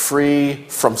only free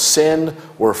from sin,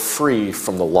 we're free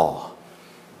from the law.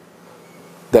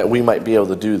 That we might be able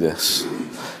to do this.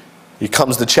 He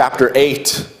comes to chapter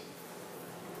 8.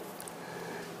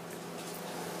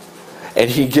 And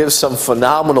he gives some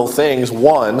phenomenal things.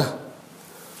 One,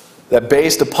 that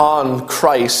based upon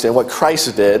Christ and what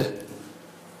Christ did,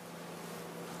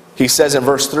 he says in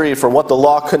verse 3, for what the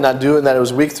law could not do, and that it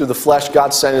was weak through the flesh,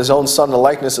 God sent his own Son in the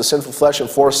likeness of sinful flesh, and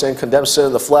for sin condemned sin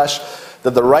in the flesh,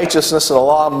 that the righteousness of the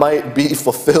law might be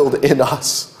fulfilled in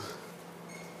us.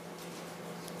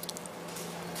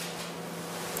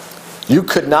 You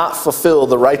could not fulfill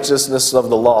the righteousness of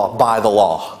the law by the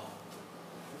law.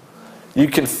 You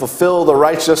can fulfill the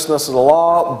righteousness of the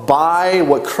law by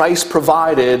what Christ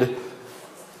provided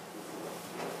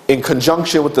in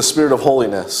conjunction with the Spirit of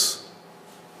holiness.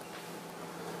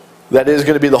 That is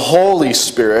going to be the Holy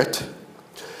Spirit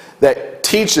that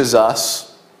teaches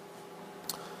us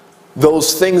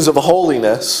those things of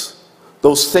holiness,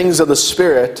 those things of the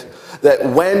Spirit, that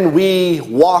when we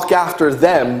walk after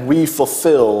them, we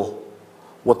fulfill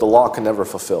what the law can never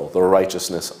fulfill, the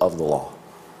righteousness of the law.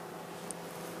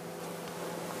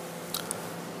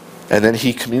 And then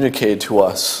he communicated to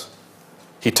us.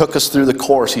 He took us through the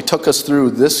course. He took us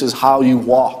through, this is how you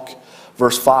walk.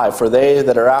 Verse 5, for they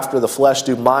that are after the flesh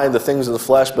do mind the things of the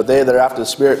flesh, but they that are after the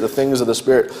Spirit, the things of the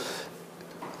Spirit.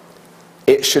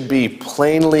 It should be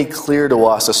plainly clear to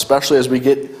us, especially as we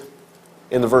get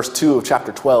in the verse 2 of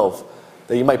chapter 12,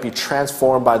 that you might be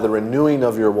transformed by the renewing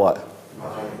of your what?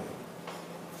 Mind.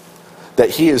 That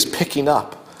he is picking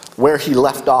up where he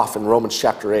left off in Romans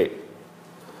chapter 8.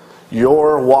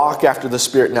 Your walk after the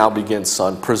Spirit now begins,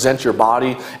 son. Present your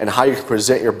body, and how you can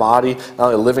present your body, not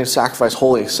only a living sacrifice,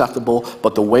 holy, acceptable,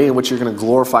 but the way in which you're going to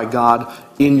glorify God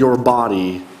in your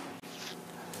body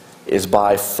is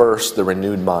by first the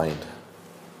renewed mind.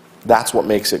 That's what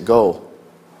makes it go.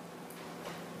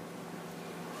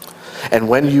 And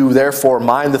when you therefore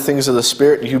mind the things of the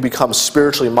Spirit, you become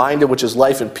spiritually minded, which is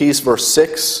life and peace. Verse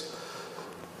 6.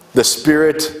 The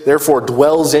Spirit therefore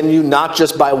dwells in you, not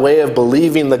just by way of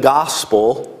believing the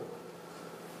gospel,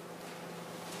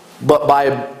 but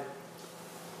by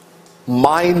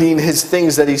minding his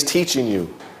things that he's teaching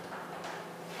you.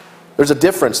 There's a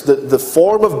difference. The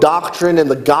form of doctrine in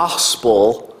the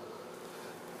gospel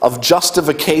of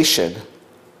justification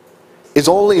is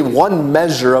only one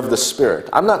measure of the Spirit.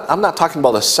 I'm not talking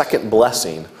about a second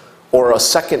blessing or a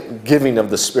second giving of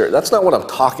the Spirit. That's not what I'm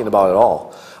talking about at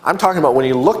all. I'm talking about when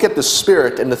you look at the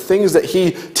Spirit and the things that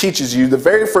He teaches you, the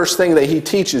very first thing that He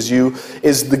teaches you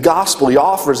is the gospel. He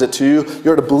offers it to you.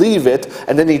 You're to believe it,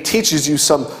 and then He teaches you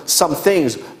some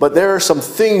things. But there are some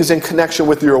things in connection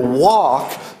with your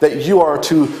walk that you are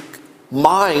to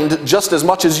mind just as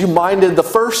much as you minded the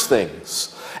first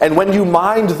things. And when you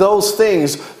mind those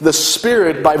things, the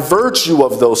Spirit, by virtue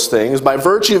of those things, by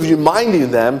virtue of you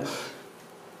minding them,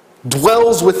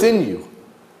 dwells within you.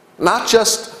 Not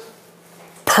just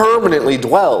permanently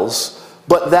dwells,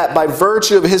 but that by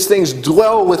virtue of His things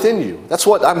dwell within you. That's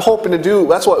what I'm hoping to do.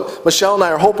 That's what Michelle and I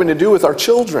are hoping to do with our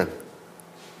children.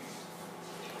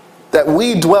 That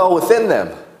we dwell within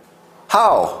them.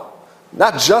 How?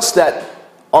 Not just that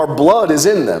our blood is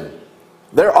in them.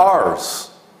 They're ours.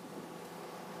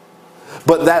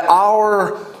 But that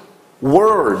our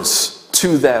words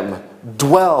to them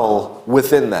dwell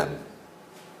within them.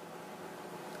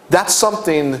 That's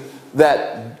something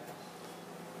that,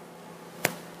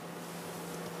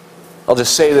 I'll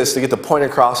just say this to get the point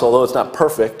across, although it's not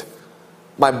perfect,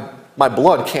 my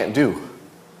blood can't do.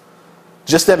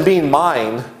 Just them being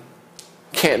mine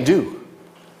can't do.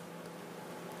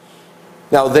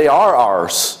 Now, they are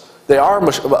ours. They are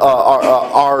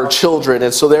our children,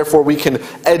 and so therefore we can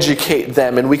educate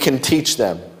them and we can teach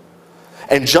them.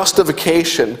 And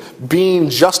justification, being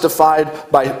justified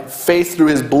by faith through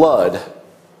His blood,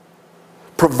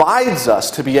 provides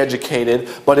us to be educated,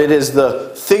 but it is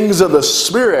the things of the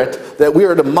Spirit that we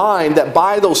are to mind, that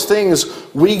by those things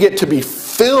we get to be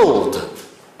filled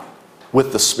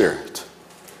with the Spirit.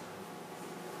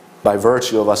 By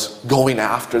virtue of us going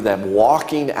after them,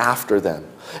 walking after them.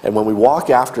 And when we walk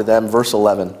after them, verse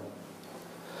 11,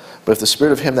 but if the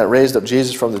Spirit of Him that raised up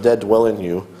Jesus from the dead dwell in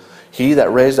you, He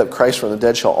that raised up Christ from the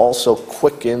dead shall also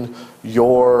quicken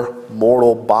your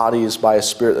mortal bodies by His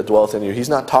Spirit that dwelleth in you. He's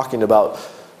not talking about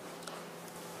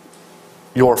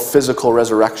your physical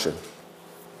resurrection.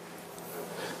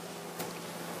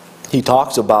 He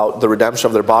talks about the redemption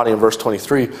of their body in verse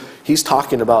 23. He's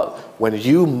talking about when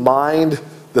you mind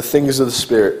the things of the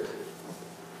Spirit,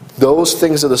 those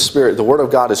things of the Spirit, the Word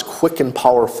of God is quick and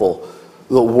powerful.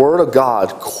 The Word of God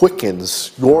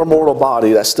quickens your mortal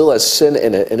body that still has sin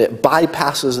in it, and it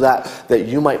bypasses that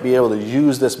you might be able to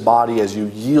use this body as you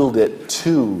yield it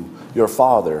to your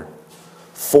Father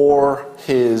for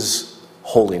His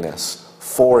holiness,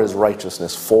 for His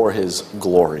righteousness, for His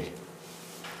glory.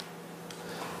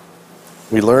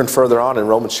 We learned further on in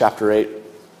Romans chapter 8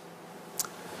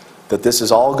 that this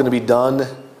is all going to be done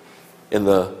in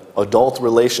the adult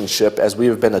relationship as we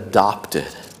have been adopted.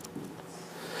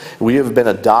 We have been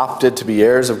adopted to be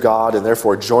heirs of God and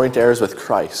therefore joint heirs with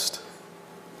Christ.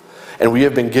 And we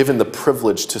have been given the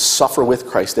privilege to suffer with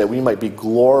Christ that we might be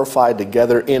glorified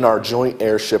together in our joint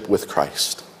heirship with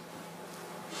Christ.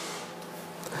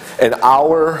 And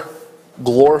our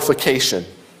glorification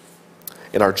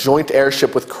in our joint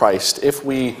heirship with Christ, if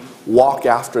we walk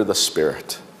after the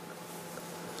Spirit,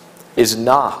 is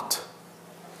not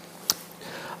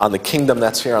on the kingdom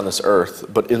that's here on this earth,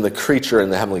 but in the creature in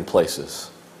the heavenly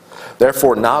places.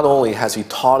 Therefore, not only has He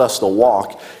taught us to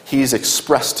walk, He's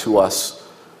expressed to us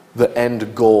the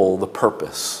end goal, the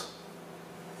purpose.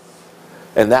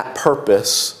 And that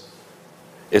purpose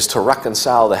is to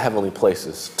reconcile the heavenly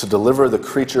places, to deliver the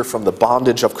creature from the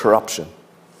bondage of corruption.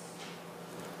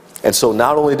 And so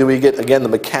not only do we get, again, the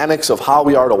mechanics of how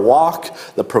we are to walk,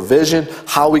 the provision,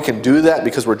 how we can do that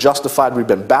because we're justified, we've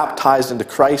been baptized into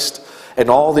Christ, and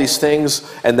all these things,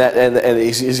 and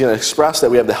He's going to express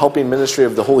that we have the helping ministry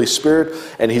of the Holy Spirit,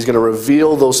 and He's going to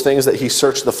reveal those things that He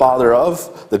searched the Father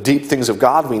of, the deep things of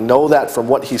God. We know that from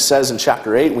what He says in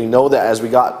chapter 8. We know that as we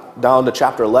got down to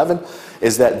chapter 11,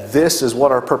 is that this is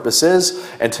what our purpose is,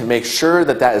 and to make sure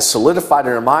that that is solidified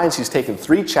in our minds, He's taken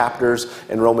 3 chapters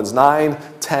in Romans 9,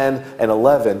 10, and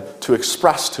 11 to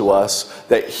express to us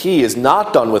that He is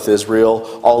not done with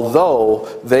Israel, although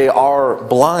they are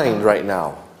blind right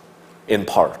now, in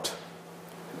part.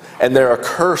 And they're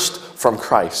accursed from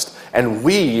Christ. And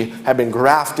we have been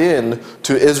grafted in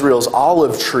to Israel's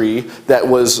olive tree that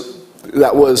was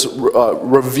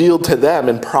revealed to them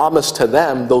and promised to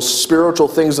them, those spiritual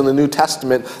things in the New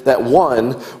Testament, that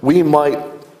one, we might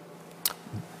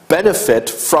benefit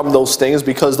from those things,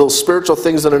 because those spiritual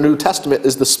things in the New Testament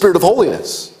is the Spirit of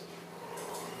holiness.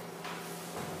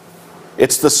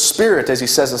 It's the Spirit, as he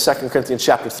says in 2 Corinthians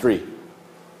chapter 3.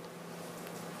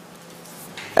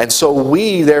 And so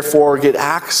we, therefore, get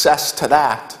access to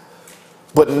that,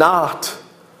 but not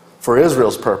for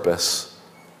Israel's purpose,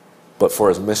 but for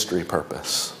His mystery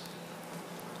purpose.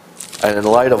 And in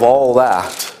light of all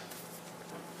that,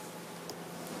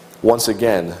 once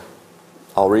again,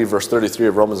 I'll read verse 33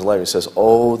 of Romans 11. He says,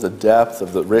 "Oh, the depth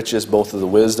of the riches, both of the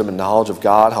wisdom and knowledge of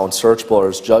God, how unsearchable are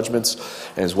his judgments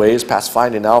and his ways past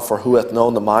finding out. For who hath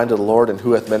known the mind of the Lord, and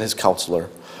who hath been his counselor?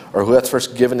 Or who hath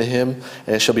first given to him,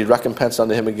 and it shall be recompensed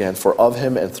unto him again. For of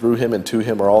him, and through him, and to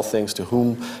him are all things, to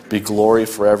whom be glory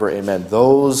forever. Amen."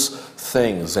 Those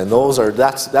things, and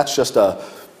that's just a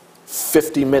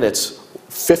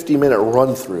 50-minute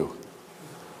run-through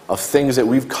of things that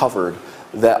we've covered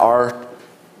that are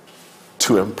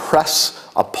to impress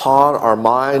upon our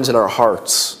minds and our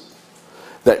hearts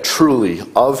that truly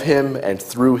of him and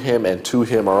through him and to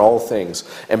him are all things.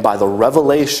 And by the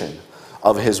revelation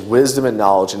of his wisdom and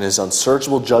knowledge and his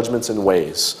unsearchable judgments and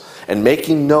ways, and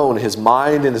making known his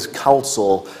mind and his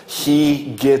counsel,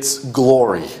 he gets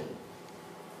glory.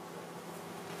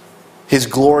 His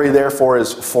glory, therefore,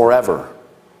 is forever.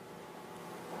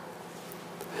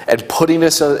 And putting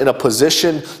us in a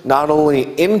position not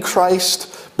only in Christ,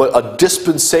 but a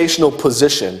dispensational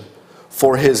position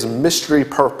for his mystery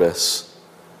purpose.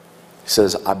 He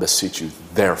says, "I beseech you,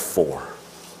 therefore."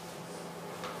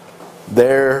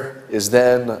 There is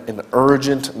then an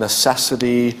urgent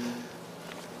necessity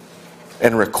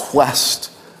and request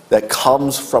that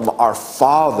comes from our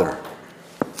Father.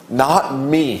 Not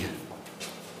me.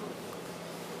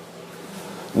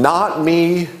 Not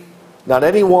me. Not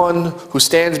anyone who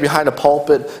stands behind a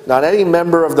pulpit, not any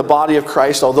member of the body of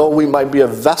Christ, although we might be a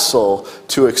vessel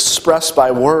to express by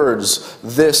words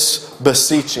this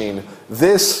beseeching.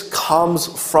 This comes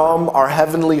from our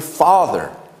Heavenly Father.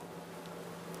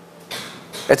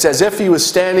 It's as if he was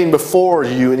standing before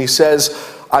you and he says,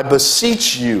 "I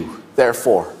beseech you,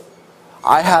 therefore.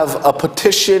 I have a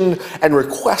petition and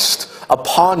request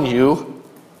upon you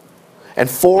and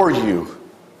for you."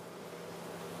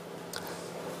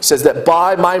 It says that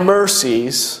by my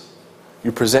mercies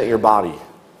you present your body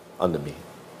unto me.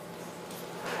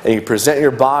 And you present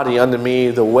your body unto me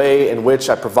the way in which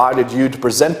I provided you to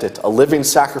present it, a living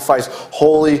sacrifice,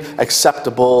 holy,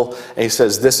 acceptable. And he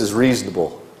says, this is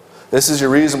reasonable. This is your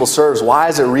reasonable service. Why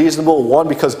is it reasonable? One,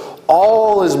 because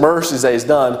all his mercies that he's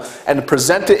done, and to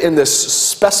present it in this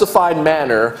specified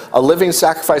manner, a living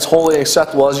sacrifice, holy and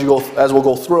acceptable, as we'll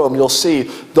go through them, you'll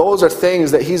see those are things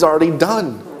that he's already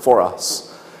done for us.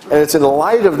 And it's in the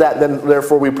light of that, then,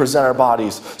 therefore, we present our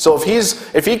bodies. So if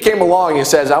he came along and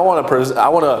says, I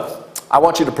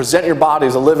want you to present your body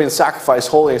as a living sacrifice,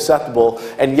 holy and acceptable,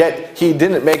 and yet he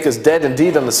didn't make us dead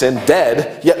indeed unto sin,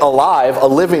 dead, yet alive, a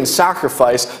living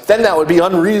sacrifice, then that would be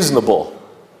unreasonable.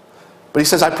 But he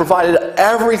says, I provided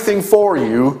everything for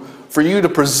you to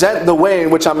present the way in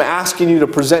which I'm asking you to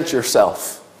present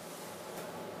yourself.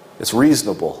 It's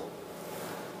reasonable.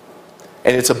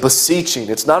 And it's a beseeching.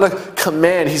 It's not a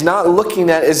command. He's not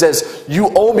looking at it as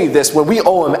you owe me this when we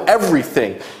owe him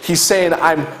everything. He's saying,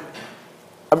 I'm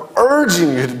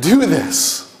urging you to do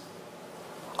this.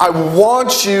 I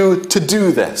want you to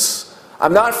do this.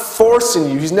 I'm not forcing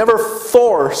you. He's never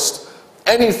forced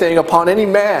anything upon any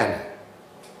man.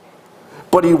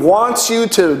 But he wants you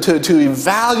to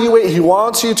evaluate. He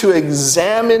wants you to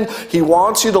examine. He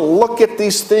wants you to look at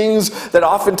these things that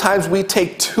oftentimes we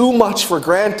take too much for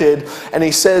granted. And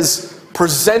he says,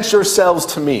 present yourselves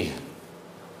to me.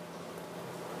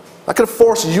 I'm not going to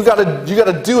force you. You got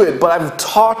to do it. But I've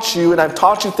taught you, and I've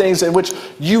taught you things in which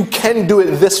you can do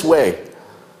it this way.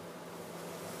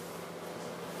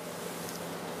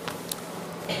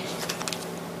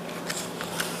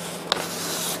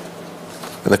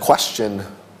 And the question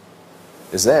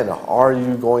is then, are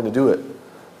you going to do it?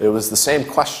 It was the same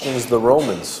question as the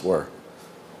Romans were.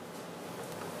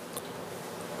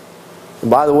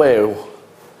 And by the way,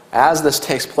 as this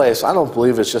takes place, I don't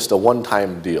believe it's just a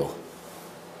one-time deal.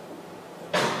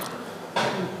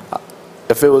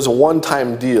 If it was a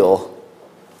one-time deal,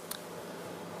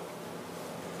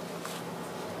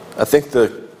 I think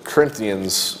the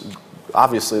Corinthians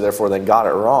obviously therefore then got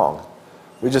it wrong.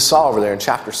 We just saw over there in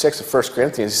chapter 6 of 1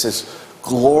 Corinthians, he says,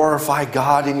 glorify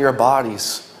God in your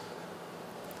bodies.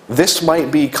 This might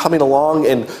be coming along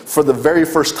and for the very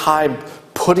first time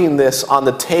putting this on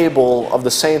the table of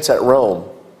the saints at Rome.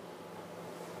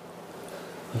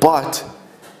 But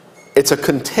it's a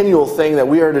continual thing that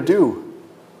we are to do.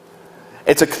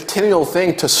 It's a continual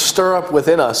thing to stir up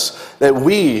within us that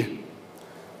we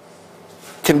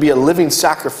can be a living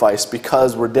sacrifice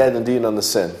because we're dead indeed unto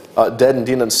sin,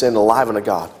 alive unto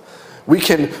God. We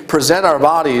can present our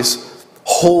bodies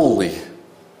holy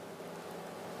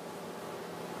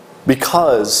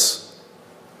because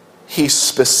he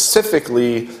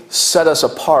specifically set us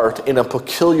apart in a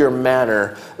peculiar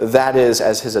manner, that is,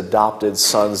 as his adopted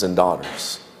sons and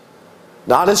daughters.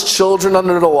 Not as children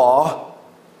under the law,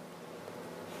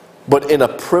 but in a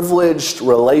privileged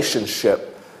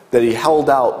relationship that he held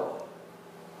out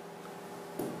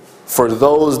for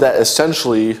those that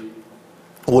essentially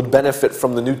would benefit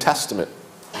from the New Testament,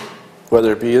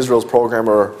 whether it be Israel's program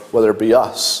or whether it be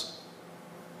us.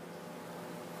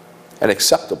 And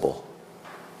acceptable.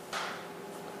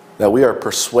 That we are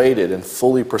persuaded and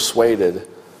fully persuaded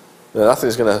that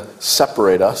nothing's going to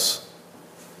separate us,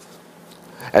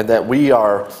 and that we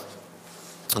are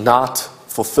not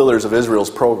fulfillers of Israel's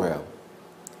program,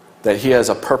 that he has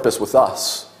a purpose with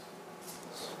us.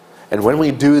 And when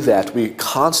we do that, we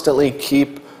constantly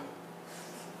keep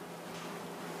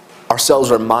ourselves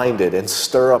reminded and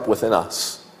stir up within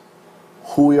us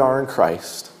who we are in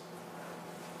Christ,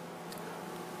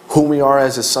 whom we are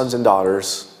as his sons and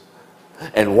daughters,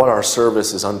 and what our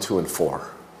service is unto and for.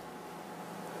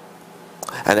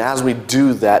 And as we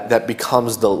do that, that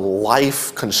becomes the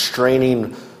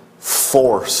life-constraining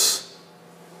force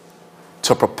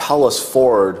to propel us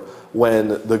forward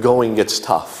when the going gets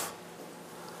tough.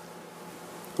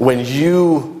 When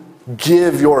you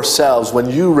give yourselves, when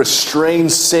you restrain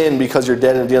sin because you're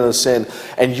dead and dealing with sin,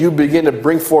 and you begin to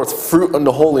bring forth fruit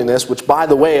unto holiness, which, by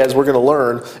the way, as we're going to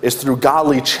learn, is through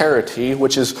godly charity,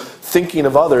 which is thinking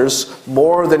of others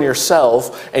more than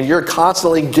yourself, and you're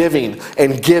constantly giving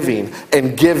and giving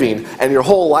and giving, and your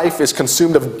whole life is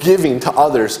consumed of giving to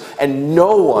others, and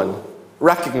no one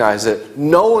recognizes it.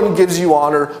 No one gives you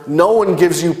honor. No one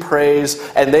gives you praise.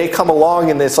 And they come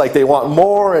along and it's like they want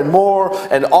more and more,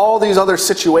 and all these other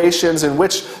situations in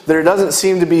which there doesn't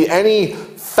seem to be any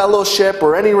fellowship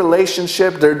or any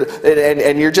relationship,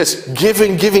 and you're just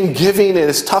giving, and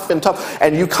it's tough and tough,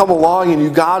 and you come along and you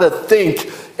got to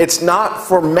think, it's not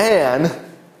for man,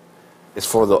 it's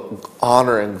for the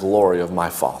honor and glory of my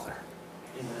Father.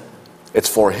 Amen. It's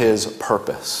for his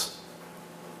purpose.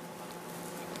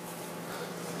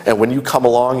 And when you come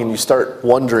along and you start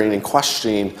wondering and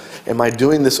questioning, am I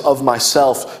doing this of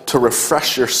myself, to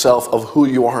refresh yourself of who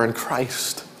you are in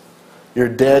Christ? You're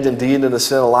dead indeed in the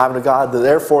sin, alive to God.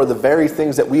 Therefore, the very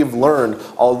things that we've learned,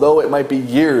 although it might be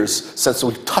years since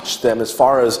we've touched them as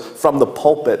far as from the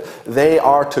pulpit, they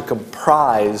are to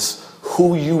comprise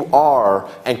who you are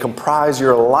and comprise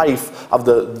your life of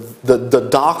the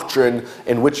doctrine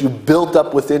in which you built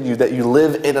up within you, that you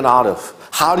live in and out of.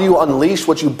 How do you unleash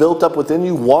what you built up within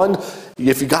you? One,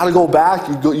 if you got to go back,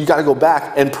 you got to go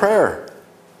back in prayer.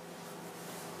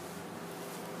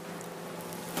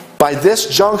 By this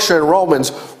juncture in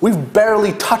Romans, we've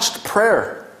barely touched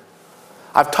prayer.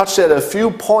 I've touched it at a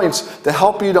few points to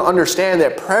help you to understand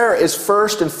that prayer is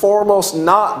first and foremost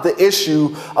not the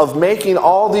issue of making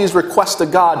all these requests to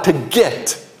God to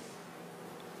get,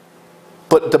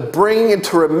 but to bring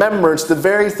into remembrance the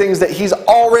very things that he's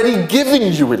already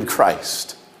given you in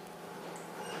Christ,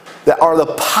 that are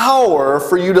the power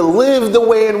for you to live the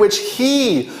way in which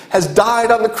he has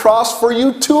died on the cross for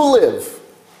you to live.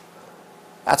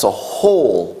 That's a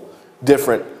whole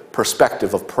different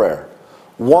perspective of prayer.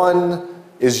 One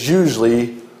is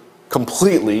usually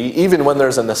completely, even when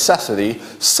there's a necessity,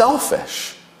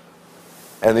 selfish.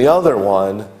 And the other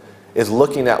one is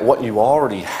looking at what you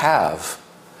already have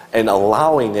and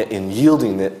allowing it and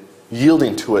yielding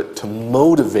to it to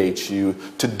motivate you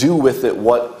to do with it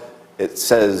what it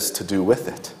says to do with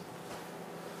it.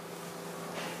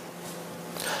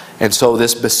 And so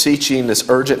this beseeching, this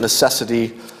urgent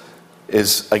necessity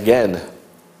is, again,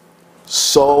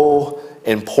 so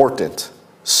important.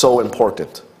 So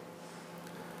important.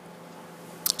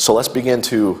 So let's begin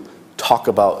to talk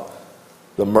about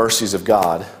the mercies of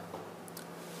God.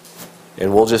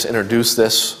 And we'll just introduce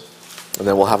this, and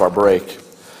then we'll have our break.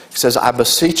 He says, I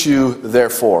beseech you,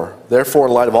 therefore,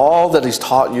 in light of all that he's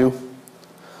taught you,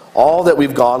 all that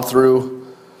we've gone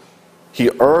through,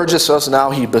 he urges us now,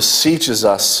 he beseeches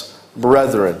us,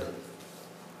 brethren.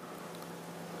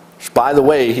 By the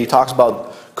way, he talks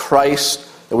about Christ,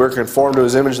 that we're conformed to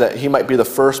his image, that he might be the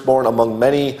firstborn among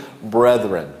many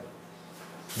brethren.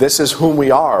 This is whom we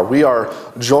are. We are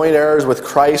joint heirs with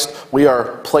Christ. We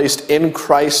are placed in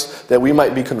Christ that we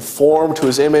might be conformed to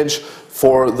his image,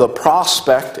 for the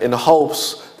prospect and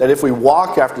hopes that if we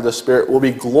walk after the Spirit, we'll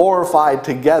be glorified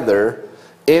together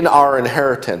in our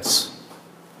inheritance.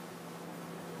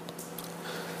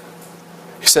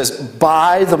 He says,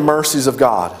 by the mercies of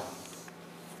God.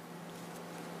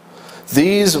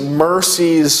 These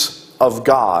mercies of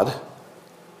God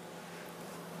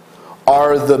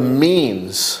are the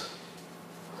means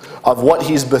of what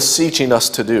he's beseeching us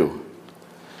to do.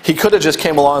 He could have just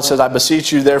came along and said, I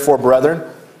beseech you, therefore, brethren,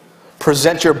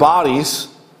 present your bodies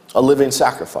a living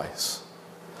sacrifice.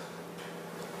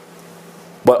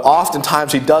 But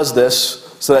oftentimes he does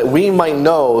this so that we might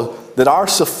know that our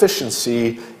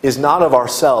sufficiency is not of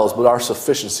ourselves, but our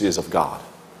sufficiency is of God.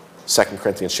 2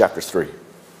 Corinthians chapter 3.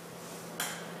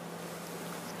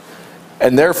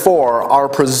 And therefore, our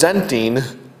presenting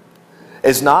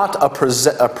is not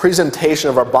a presentation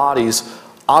of our bodies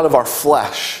out of our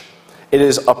flesh. It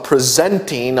is a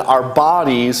presenting our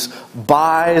bodies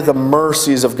by the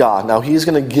mercies of God. Now, he's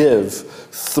going to give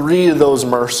 3 of those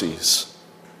mercies.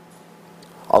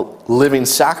 A living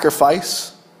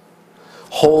sacrifice,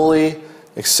 holy,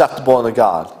 acceptable unto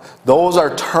God. Those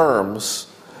are terms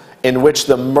in which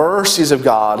the mercies of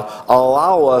God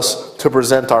allow us to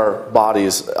present our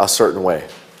bodies a certain way,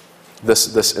 in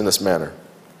this manner.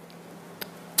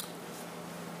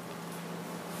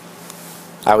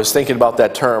 I was thinking about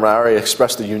that term, and I already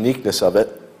expressed the uniqueness of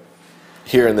it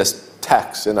here in this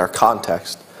text, in our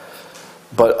context.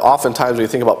 But oftentimes when you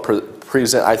think about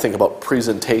I think about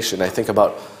presentation. I think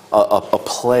about a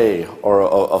play or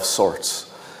of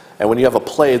sorts. And when you have a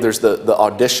play, there's the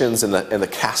auditions and the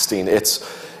casting.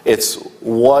 It's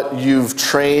what you've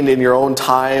trained in your own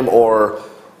time, or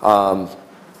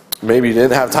maybe you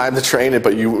didn't have time to train it,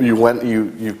 but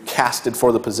you casted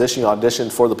for the position, you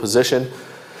auditioned for the position.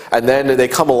 And then they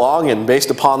come along, and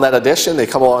based upon that audition, they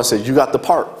come along and say, you got the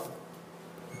part.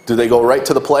 Do they go right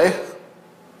to the play?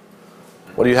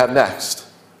 What do you have next?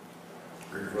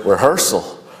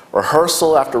 Rehearsal.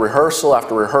 Rehearsal after rehearsal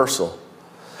after rehearsal.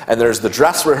 And there's the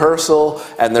dress rehearsal,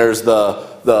 and there's the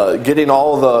getting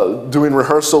doing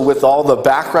rehearsal with all the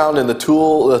background and the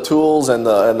tools and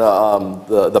the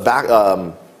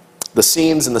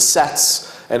scenes and the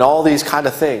sets and all these kind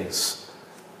of things.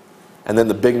 And then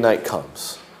the big night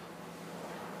comes.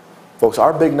 Folks,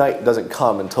 our big night doesn't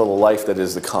come until the life that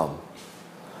is to come.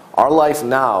 Our life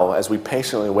now, as we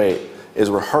patiently wait,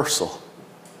 is rehearsal.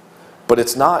 But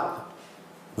it's not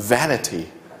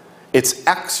vanity. It's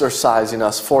exercising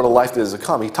us for the life that is to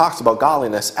come. He talks about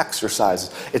godliness, exercises.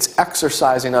 It's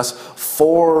exercising us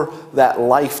for that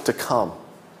life to come.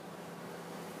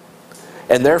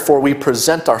 And therefore we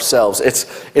present ourselves.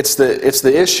 It's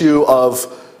the issue of,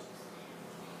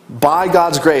 by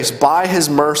God's grace, by His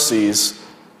mercies,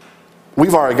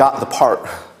 we've already got the part.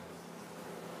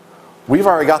 We've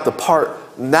already got the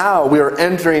part. Now we are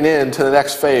entering into the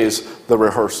next phase, the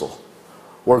rehearsal.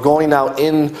 We're going now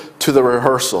into the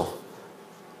rehearsal.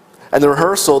 And the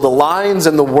rehearsal, the lines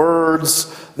and the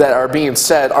words that are being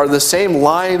said are the same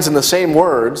lines and the same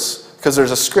words, because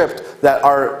there's a script, that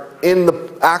are in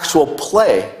the actual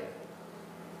play.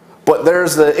 But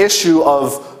there's the issue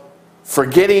of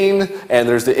forgetting, and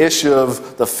there's the issue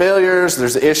of the failures,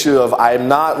 there's the issue of I'm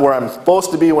not where I'm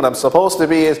supposed to be when I'm supposed to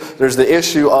be, there's the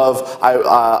issue of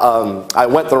I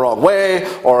went the wrong way,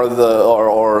 or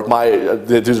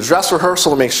the dress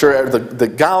rehearsal to make sure the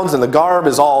gowns and the garb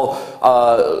is all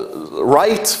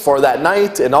right for that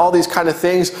night, and all these kind of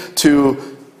things to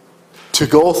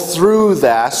go through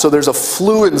that, so there's a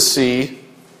fluency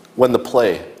when the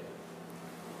play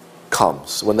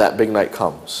comes, when that big night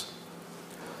comes.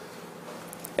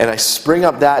 And I spring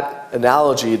up that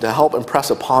analogy to help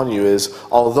impress upon you is,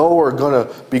 although we're going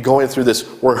to be going through this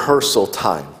rehearsal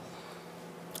time,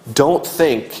 don't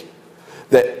think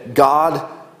that God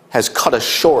has cut us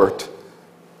short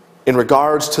in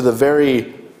regards to the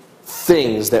very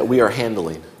things that we are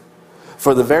handling.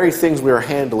 For the very things we are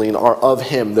handling are of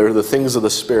Him. They're the things of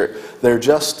the Spirit. We're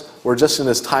just in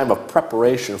this time of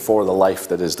preparation for the life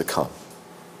that is to come.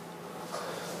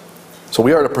 So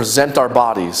we are to present our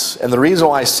bodies. And the reason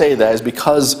why I say that is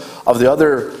because of the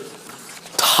other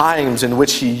times in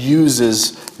which he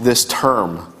uses this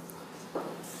term.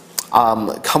 Come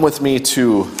over with me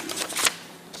to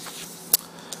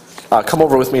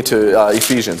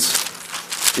Ephesians.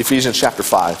 Ephesians chapter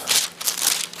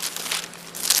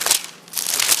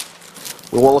 5.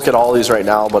 We won't look at all these right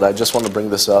now, but I just want to bring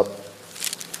this up.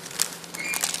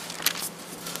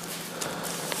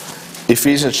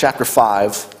 Ephesians chapter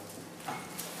 5.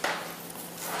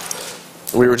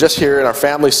 We were just here in our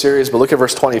family series, but look at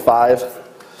verse 25.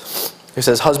 He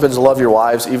says, "Husbands, love your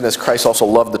wives, even as Christ also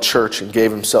loved the church and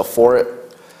gave himself for it,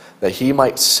 that he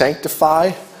might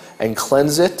sanctify and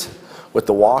cleanse it with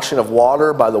the washing of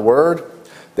water by the word,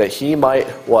 that he might,"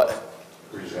 what?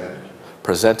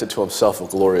 Present it to himself a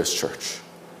glorious church.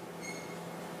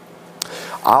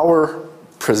 Our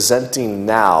presenting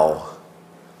now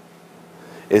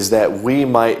is that we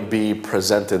might be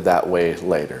presented that way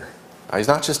later. Now, he's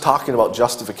not just talking about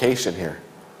justification here.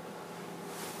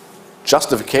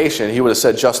 Justification, he would have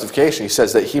said justification. He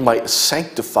says that he might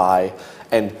sanctify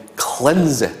and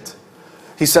cleanse it.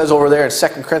 He says over there in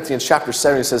 2 Corinthians chapter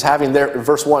 7, he says,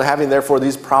 verse 1, having therefore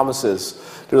these promises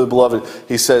to the beloved,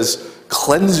 he says,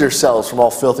 cleanse yourselves from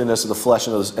all filthiness of the flesh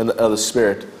and of the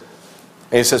spirit.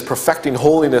 And he says, perfecting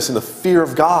holiness in the fear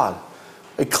of God.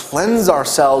 We cleanse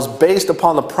ourselves based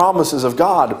upon the promises of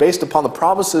God, based upon the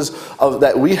promises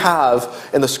that we have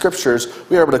in the Scriptures.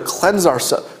 We are able to cleanse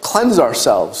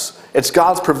ourselves. It's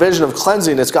God's provision of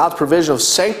cleansing. It's God's provision of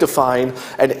sanctifying.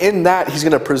 And in that, He's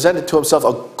going to present it to Himself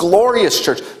a glorious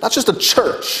church. Not just a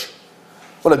church,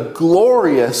 but a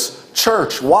glorious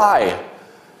church. Why?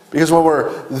 Because when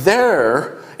we're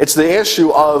there, it's the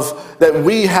issue of that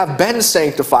we have been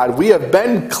sanctified. We have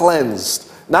been cleansed.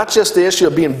 Not just the issue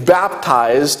of being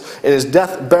baptized in His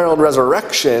death, burial, and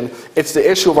resurrection. It's the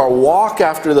issue of our walk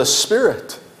after the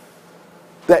Spirit.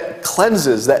 That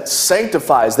cleanses, that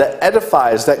sanctifies, that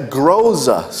edifies, that grows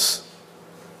us.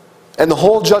 And the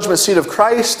whole judgment seat of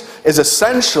Christ is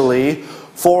essentially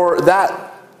for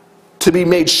that to be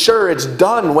made sure it's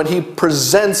done when He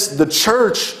presents the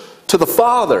church to the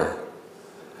Father.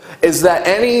 Is that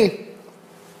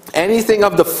anything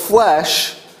of the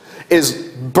flesh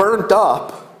is burnt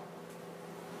up,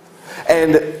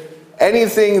 and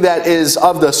anything that is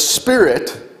of the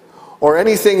Spirit, or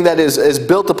anything that is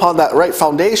built upon that right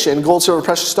foundation, gold, silver,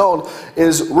 precious stone,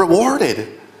 is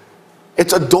rewarded.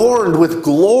 It's adorned with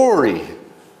glory.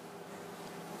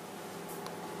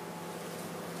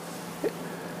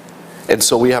 And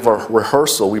so we have our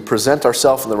rehearsal. We present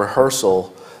ourselves in the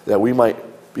rehearsal that we might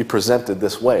be presented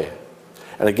this way.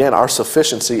 And again, our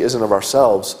sufficiency isn't of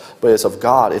ourselves, but it's of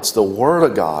God. It's the Word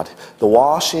of God. The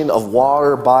washing of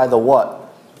water by the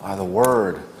what? By the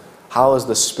Word. How is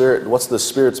the Spirit, what's the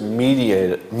Spirit's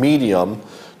medium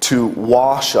to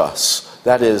wash us?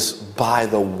 That is by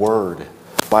the Word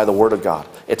of God.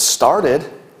 It started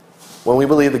when we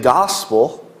believe the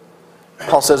gospel.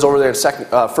 Paul says over there in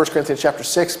 1 Corinthians chapter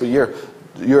 6, but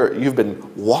you've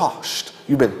been washed.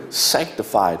 You've been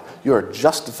sanctified. You are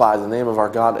justified in the name of our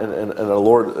God and our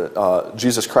Lord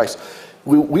Jesus Christ.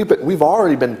 We've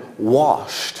already been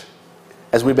washed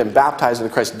as we've been baptized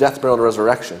into Christ's death, burial, and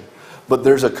resurrection. But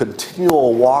there's a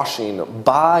continual washing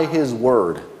by His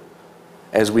Word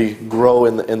as we grow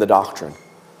in the doctrine.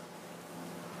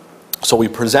 So we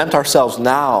present ourselves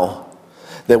now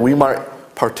that we might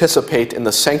participate in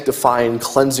the sanctifying,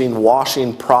 cleansing,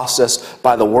 washing process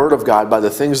by the Word of God, by the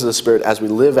things of the Spirit, as we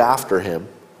live after Him,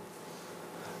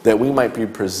 that we might be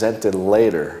presented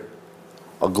later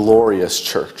a glorious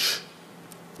church.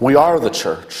 We are the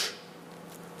church,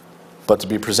 but to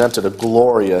be presented a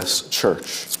glorious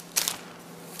church.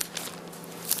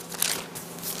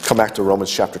 Come back to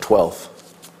Romans chapter 12.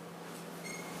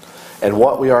 And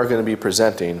what we are going to be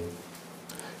presenting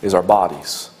is our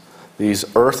bodies.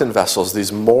 These earthen vessels,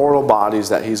 these mortal bodies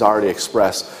that He's already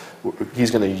expressed.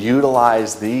 He's going to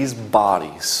utilize these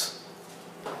bodies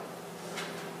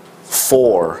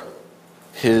for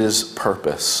His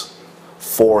purpose,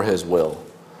 for His will,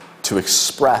 to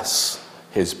express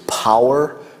His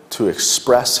power, to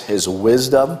express His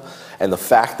wisdom, and the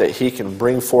fact that He can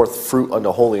bring forth fruit unto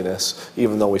holiness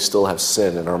even though we still have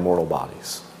sin in our mortal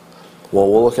bodies. Well,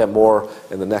 we'll look at more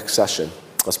in the next session.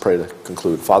 Let's pray to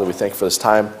conclude. Father, we thank you for this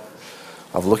time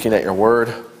of looking at your word.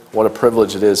 What a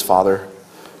privilege it is, Father,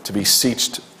 to be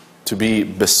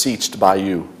beseeched by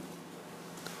you,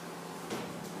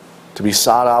 to be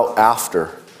sought out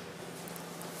after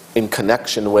in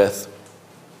connection with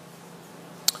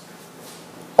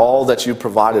all that you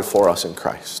provided for us in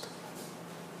Christ.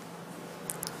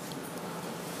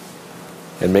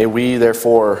 And may we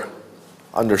therefore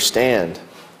understand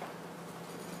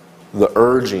the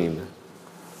urging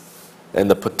and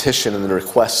the petition and the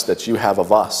request that you have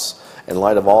of us in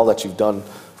light of all that you've done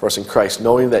for us in Christ,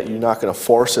 knowing that you're not going to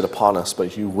force it upon us,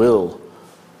 but you will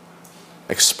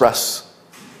express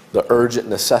the urgent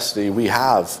necessity we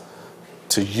have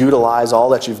to utilize all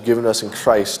that you've given us in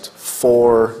Christ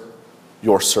for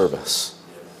your service.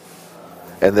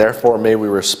 And therefore may we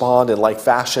respond in like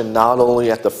fashion, not only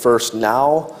at the first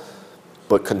now,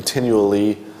 but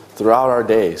continually throughout our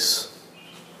days,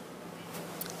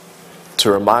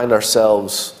 to remind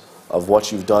ourselves of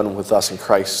what you've done with us in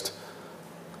Christ,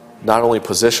 not only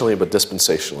positionally, but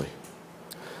dispensationally.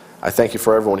 I thank you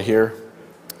for everyone here.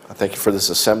 I thank you for this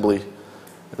assembly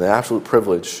and the absolute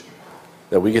privilege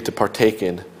that we get to partake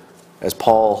in as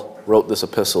Paul wrote this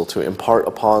epistle, to impart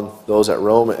upon those at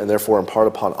Rome and therefore impart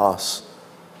upon us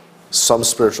some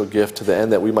spiritual gift to the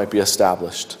end that we might be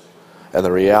established. And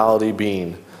the reality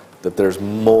being that there's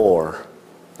more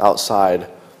outside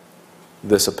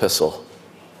this epistle.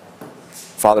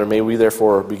 Father, may we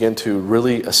therefore begin to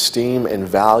really esteem and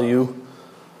value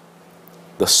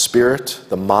the Spirit,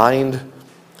 the mind,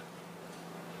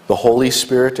 the Holy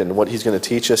Spirit, and what He's going to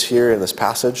teach us here in this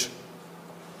passage.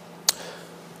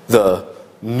 the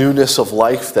newness of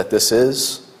life that this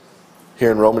is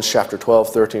here in Romans chapter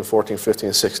 12, 13, 14, 15,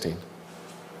 and 16.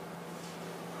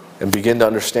 And begin to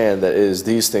understand that it is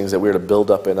these things that we're to build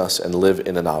up in us and live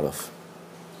in and out of.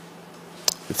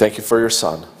 We thank you for your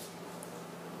Son,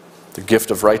 the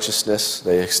gift of righteousness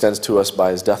that he extends to us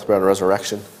by his death, burial, and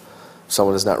resurrection. If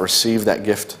someone does not receive that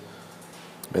gift,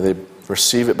 may they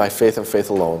receive it by faith and faith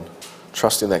alone,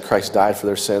 trusting that Christ died for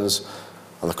their sins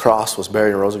on the cross, was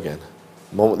buried, and rose again.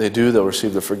 The moment they do, they'll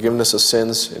receive the forgiveness of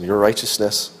sins and your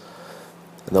righteousness,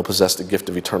 and they'll possess the gift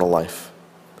of eternal life.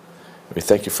 And we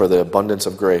thank you for the abundance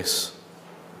of grace,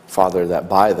 Father, that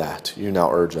by that you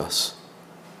now urge us.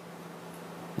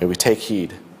 May we take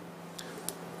heed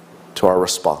to our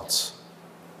response.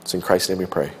 It's in Christ's name we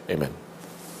pray. Amen.